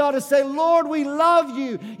 And we ought to say, Lord, we love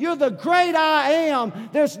you. You're the great I am.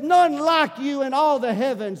 There's none like you in all the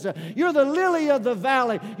heavens. You're the lily of the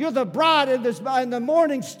valley. You're the bride in the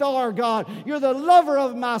morning star, God. You're the lover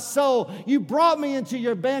of my soul. You brought me into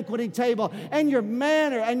your banqueting table, and your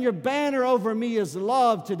banner over me is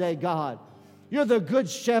love today, God. You're the good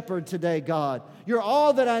shepherd today, God. You're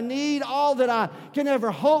all that I need, all that I can ever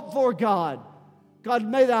hope for, God. God,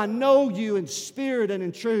 may I know you in spirit and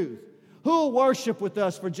in truth. Who will worship with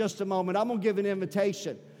us for just a moment? I'm going to give an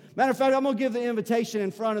invitation. Matter of fact, I'm going to give the invitation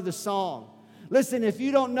in front of the song. Listen, if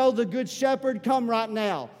you don't know the good shepherd, come right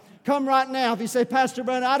now. Come right now. If you say, Pastor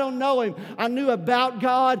Brandon, I don't know him. I knew about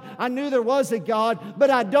God. I knew there was a God,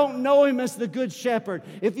 but I don't know him as the good shepherd.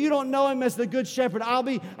 If you don't know him as the good shepherd,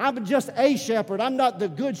 I'm just a shepherd. I'm not the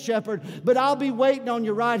good shepherd, but I'll be waiting on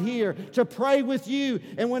you right here to pray with you.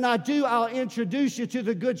 And when I do, I'll introduce you to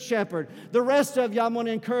the good shepherd. The rest of you, I'm going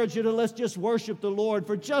to encourage you to let's just worship the Lord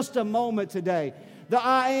for just a moment today. The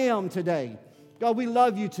I am today. God, we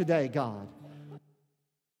love you today, God.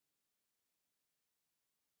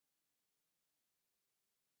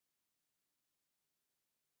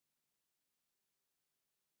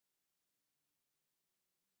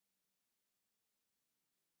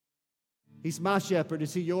 He's my shepherd.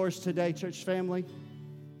 Is he yours today, church family?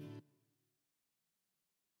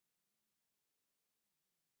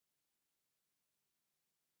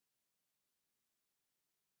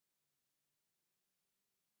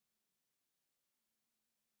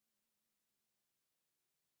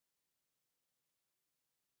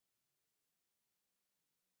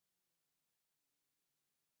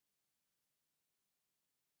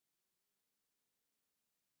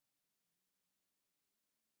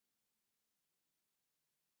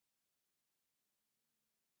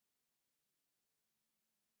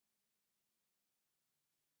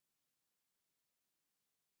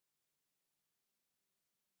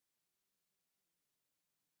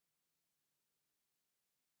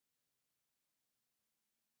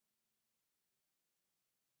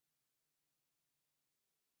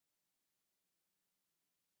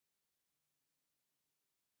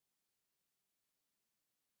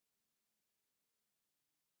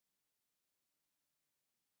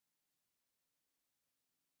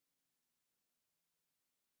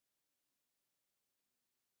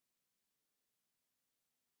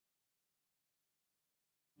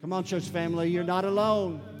 Come on, church family. You're not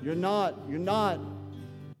alone. You're not. You're not.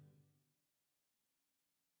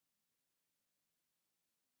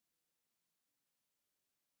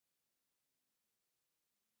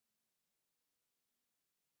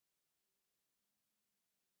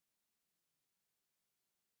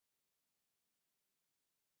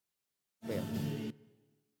 Yeah.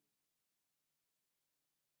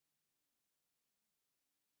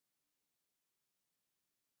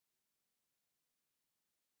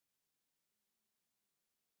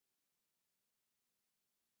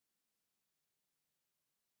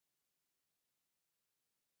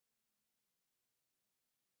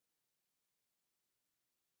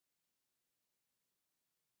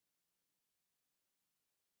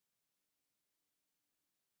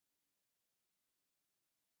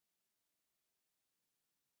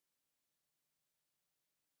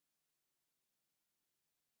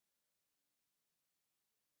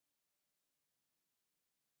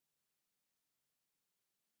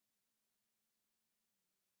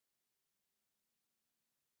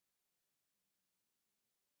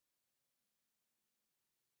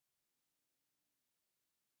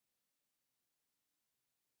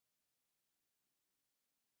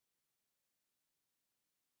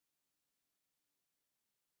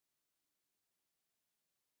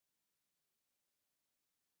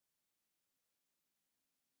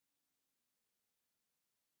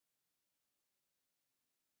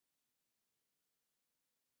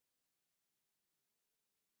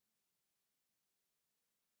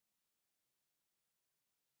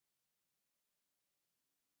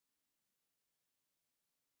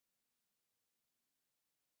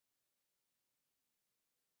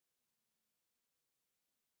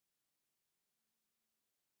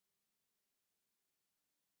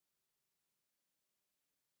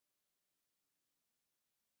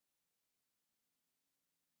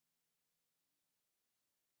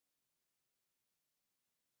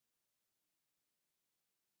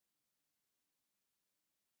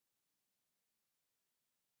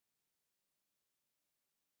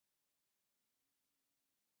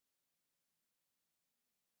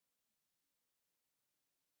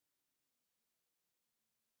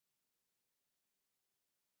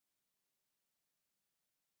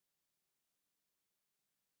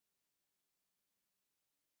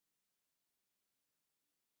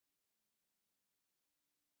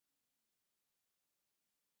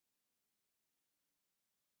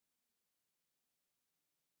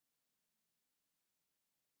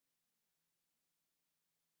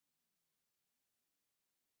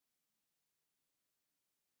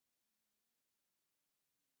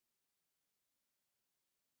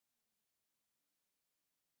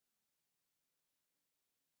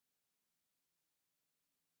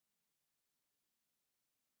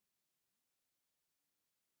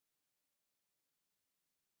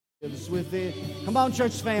 Lives within. Come on,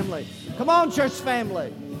 church family. Come on, church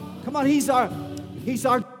family. Come on, He's our.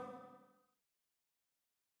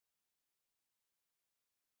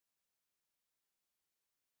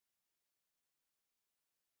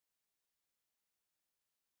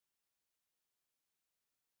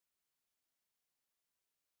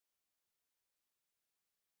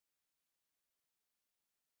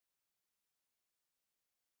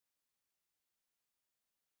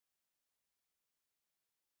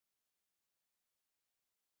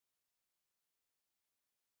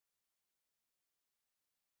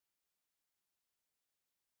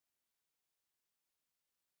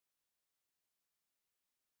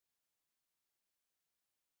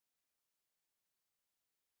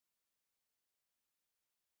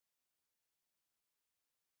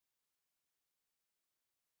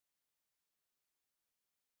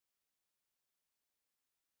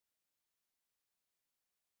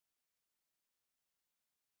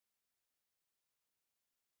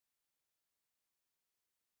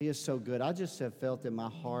 He is so good. I just have felt in my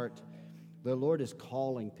heart the Lord is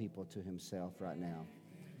calling people to Himself right now.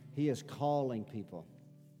 He is calling people.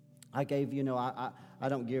 I gave, I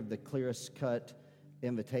don't give the clearest cut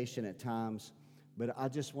invitation at times, but I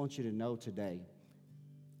just want you to know today,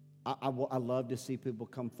 I love to see people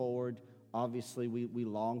come forward. Obviously, we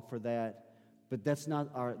long for that, but that's not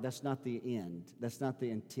the end. That's not the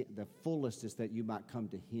intent. The fullest is that you might come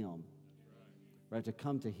to Him, right? To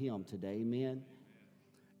come to Him today, amen.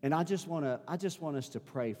 And I just want us to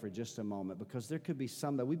pray for just a moment, because there could be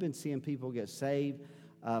some that we've been seeing people get saved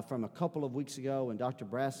from a couple of weeks ago when Dr.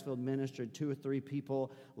 Brassfield ministered. 2 or 3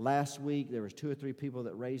 people last week. There was 2 or 3 people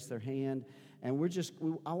that raised their hand, and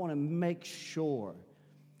I want to make sure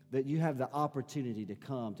that you have the opportunity to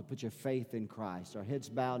come to put your faith in Christ. Our heads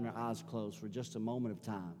bowed and our eyes closed for just a moment of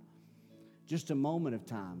time. Just a moment of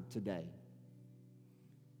time today.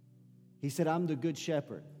 He said, "I'm the good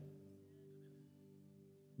shepherd,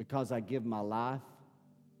 because I give my life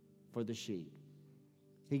for the sheep."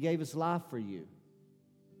 He gave His life for you.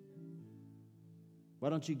 Why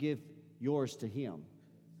don't you give yours to Him?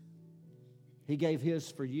 He gave His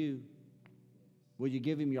for you. Will you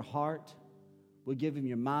give Him your heart? Will you give Him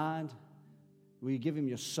your mind? Will you give Him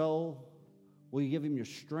your soul? Will you give Him your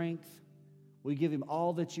strength? Will you give Him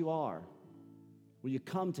all that you are? Will you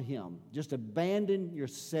come to Him? Just abandon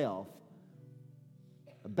yourself.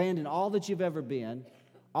 Abandon all that you've ever been,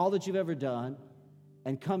 all that you've ever done,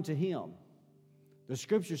 and come to Him. The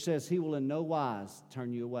Scripture says He will in no wise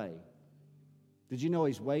turn you away. Did you know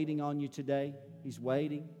He's waiting on you today? He's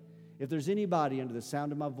waiting. If there's anybody under the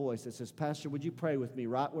sound of my voice that says, "Pastor, would you pray with me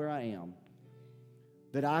right where I am,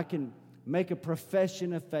 that I can make a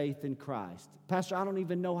profession of faith in Christ? Pastor, I don't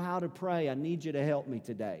even know how to pray. I need you to help me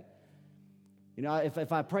today.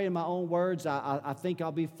 If I pray in my own words, I think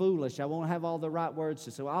I'll be foolish. I won't have all the right words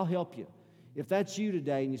to say. So I'll help you." If that's you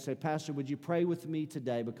today and you say, "Pastor, would you pray with me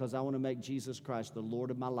today, because I want to make Jesus Christ the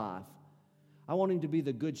Lord of my life. I want Him to be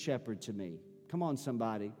the good shepherd to me." Come on,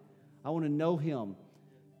 somebody. I want to know Him.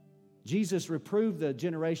 Jesus reproved the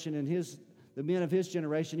generation and the men of His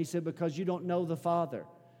generation. He said, "Because you don't know the Father.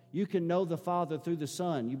 You can know the Father through the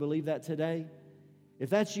Son." You believe that today? If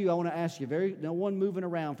that's you, I want to ask you, no one moving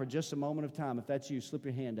around for just a moment of time. If that's you, slip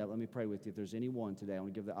your hand up. Let me pray with you. If there's anyone today, I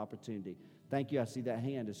want to give the opportunity. Thank you. I see that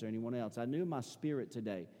hand. Is there anyone else? I knew in my spirit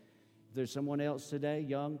today. If there's someone else today,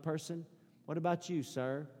 young person, what about you,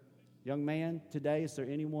 sir? Young man, today, is there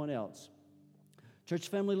anyone else? Church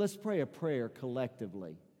family, let's pray a prayer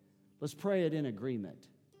collectively. Let's pray it in agreement.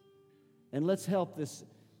 And let's help this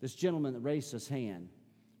gentleman that raised his hand.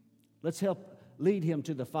 Let's help lead him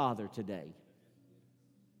to the Father today.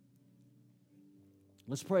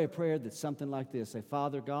 Let's pray a prayer that's something like this. Say,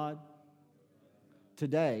 "Father God,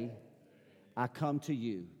 today I come to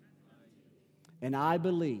you, and I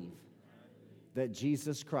believe that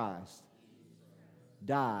Jesus Christ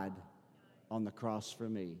died on the cross for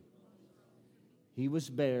me. He was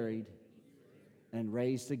buried and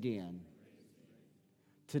raised again.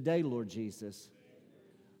 Today, Lord Jesus,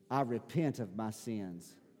 I repent of my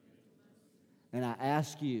sins, and I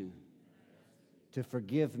ask you to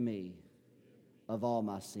forgive me of all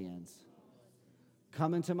my sins.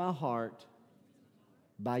 Come into my heart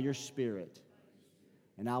by your Spirit,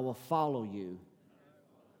 and I will follow you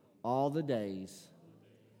all the days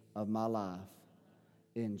of my life.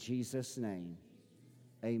 In Jesus' name,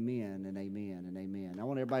 amen and amen and amen." I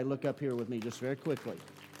want everybody to look up here with me just very quickly.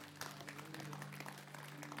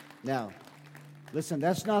 Now, listen,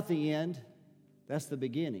 that's not the end. That's the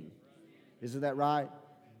beginning. Isn't that right?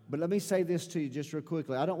 But let me say this to you just real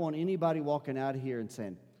quickly. I don't want anybody walking out of here and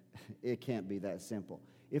saying, "It can't be that simple."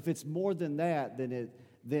 If it's more than that, then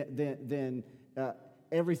then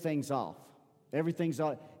everything's off. Everything's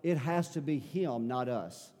off. It has to be Him, not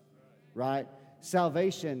us. Right?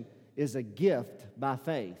 Salvation is a gift by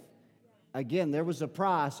faith. Again, there was a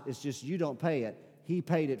price. It's just you don't pay it. He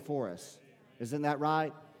paid it for us. Isn't that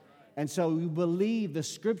right? And so you believe, the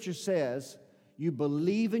Scripture says, you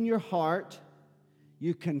believe in your heart,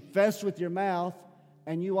 you confess with your mouth,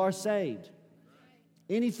 and you are saved.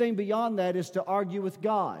 Anything beyond that is to argue with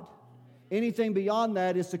God. Anything beyond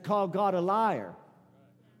that is to call God a liar.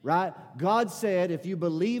 Right? God said, if you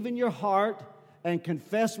believe in your heart and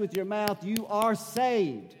confess with your mouth, you are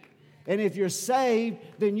saved. And if you're saved,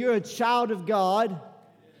 then you're a child of God.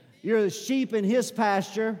 You're a sheep in His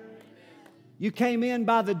pasture. You came in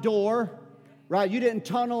by the door, right? You didn't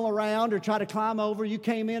tunnel around or try to climb over. You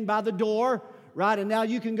came in by the door, right? And now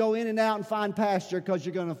you can go in and out and find pasture because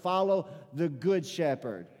you're going to follow the Good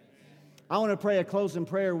Shepherd. I want to pray a closing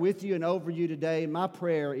prayer with you and over you today. My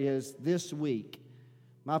prayer is this week.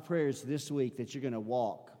 My prayer is this week that you're going to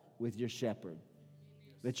walk with your shepherd.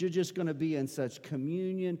 That you're just going to be in such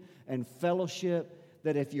communion and fellowship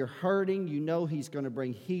that if you're hurting, you know He's going to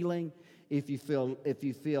bring healing. If you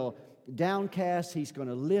feel downcast, He's going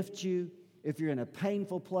to lift you. If you're in a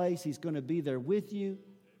painful place, He's going to be there with you.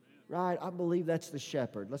 Right? I believe that's the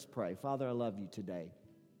shepherd. Let's pray. Father, I love you today.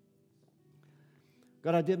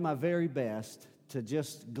 God, I did my very best to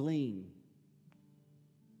just glean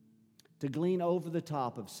over the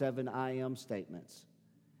top of 7 I am statements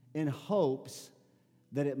in hopes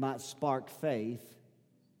that it might spark faith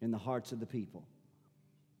in the hearts of the people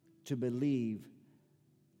to believe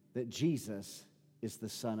that Jesus is the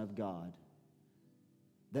Son of God.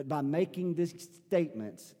 That by making these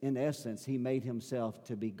statements, in essence, He made Himself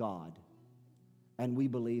to be God. And we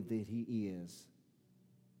believe that He is.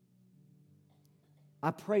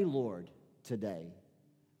 I pray, Lord, today,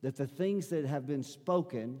 that the things that have been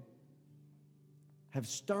spoken have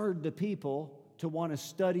stirred the people to want to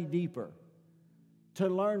study deeper, to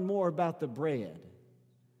learn more about the bread,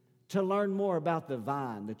 to learn more about the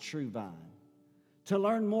vine, the true vine, to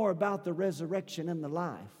learn more about the resurrection and the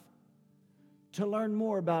life, to learn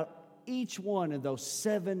more about each one of those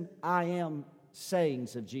 7 I am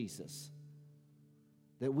sayings of Jesus,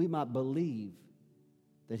 that we might believe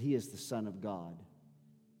that He is the Son of God.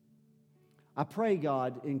 I pray,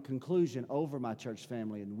 God, in conclusion, over my church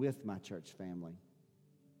family and with my church family,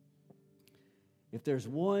 if there's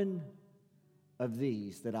one of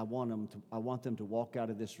these that I want them to walk out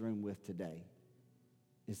of this room with today,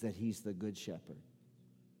 is that He's the Good Shepherd.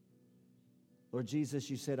 Lord Jesus,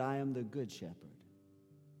 you said, I am the Good Shepherd.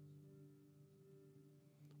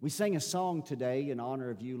 We sang a song today in honor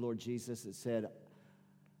of you, Lord Jesus, that said,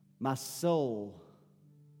 my soul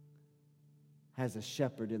has a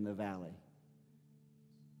shepherd in the valley.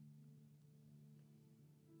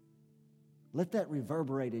 Let that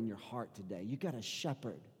reverberate in your heart today. You got a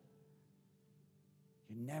shepherd.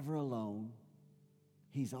 You're never alone.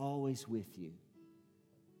 He's always with you.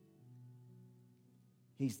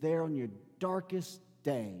 He's there on your darkest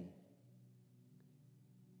day.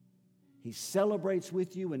 He celebrates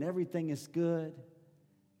with you when everything is good,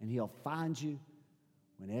 and He'll find you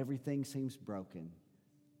when everything seems broken.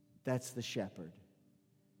 That's the shepherd.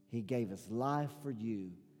 He gave His life for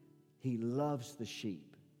you. He loves the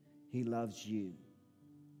sheep. He loves you.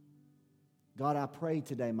 God, I pray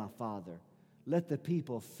today, my Father, let the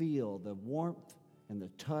people feel the warmth and the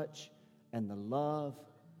touch and the love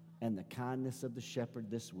and the kindness of the shepherd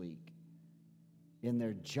this week in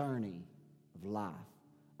their journey of life.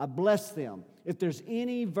 I bless them. If there's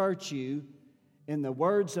any virtue in the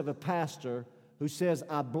words of a pastor who says,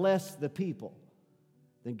 I bless the people,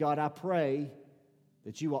 then God, I pray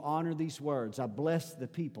that you will honor these words. I bless the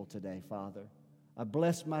people today, Father. I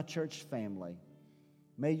bless my church family.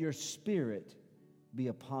 May your Spirit be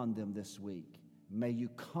upon them this week. May you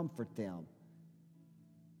comfort them.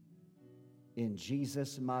 In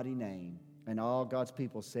Jesus' mighty name. And all God's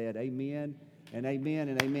people said, amen and amen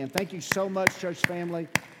and amen. Thank you so much, church family.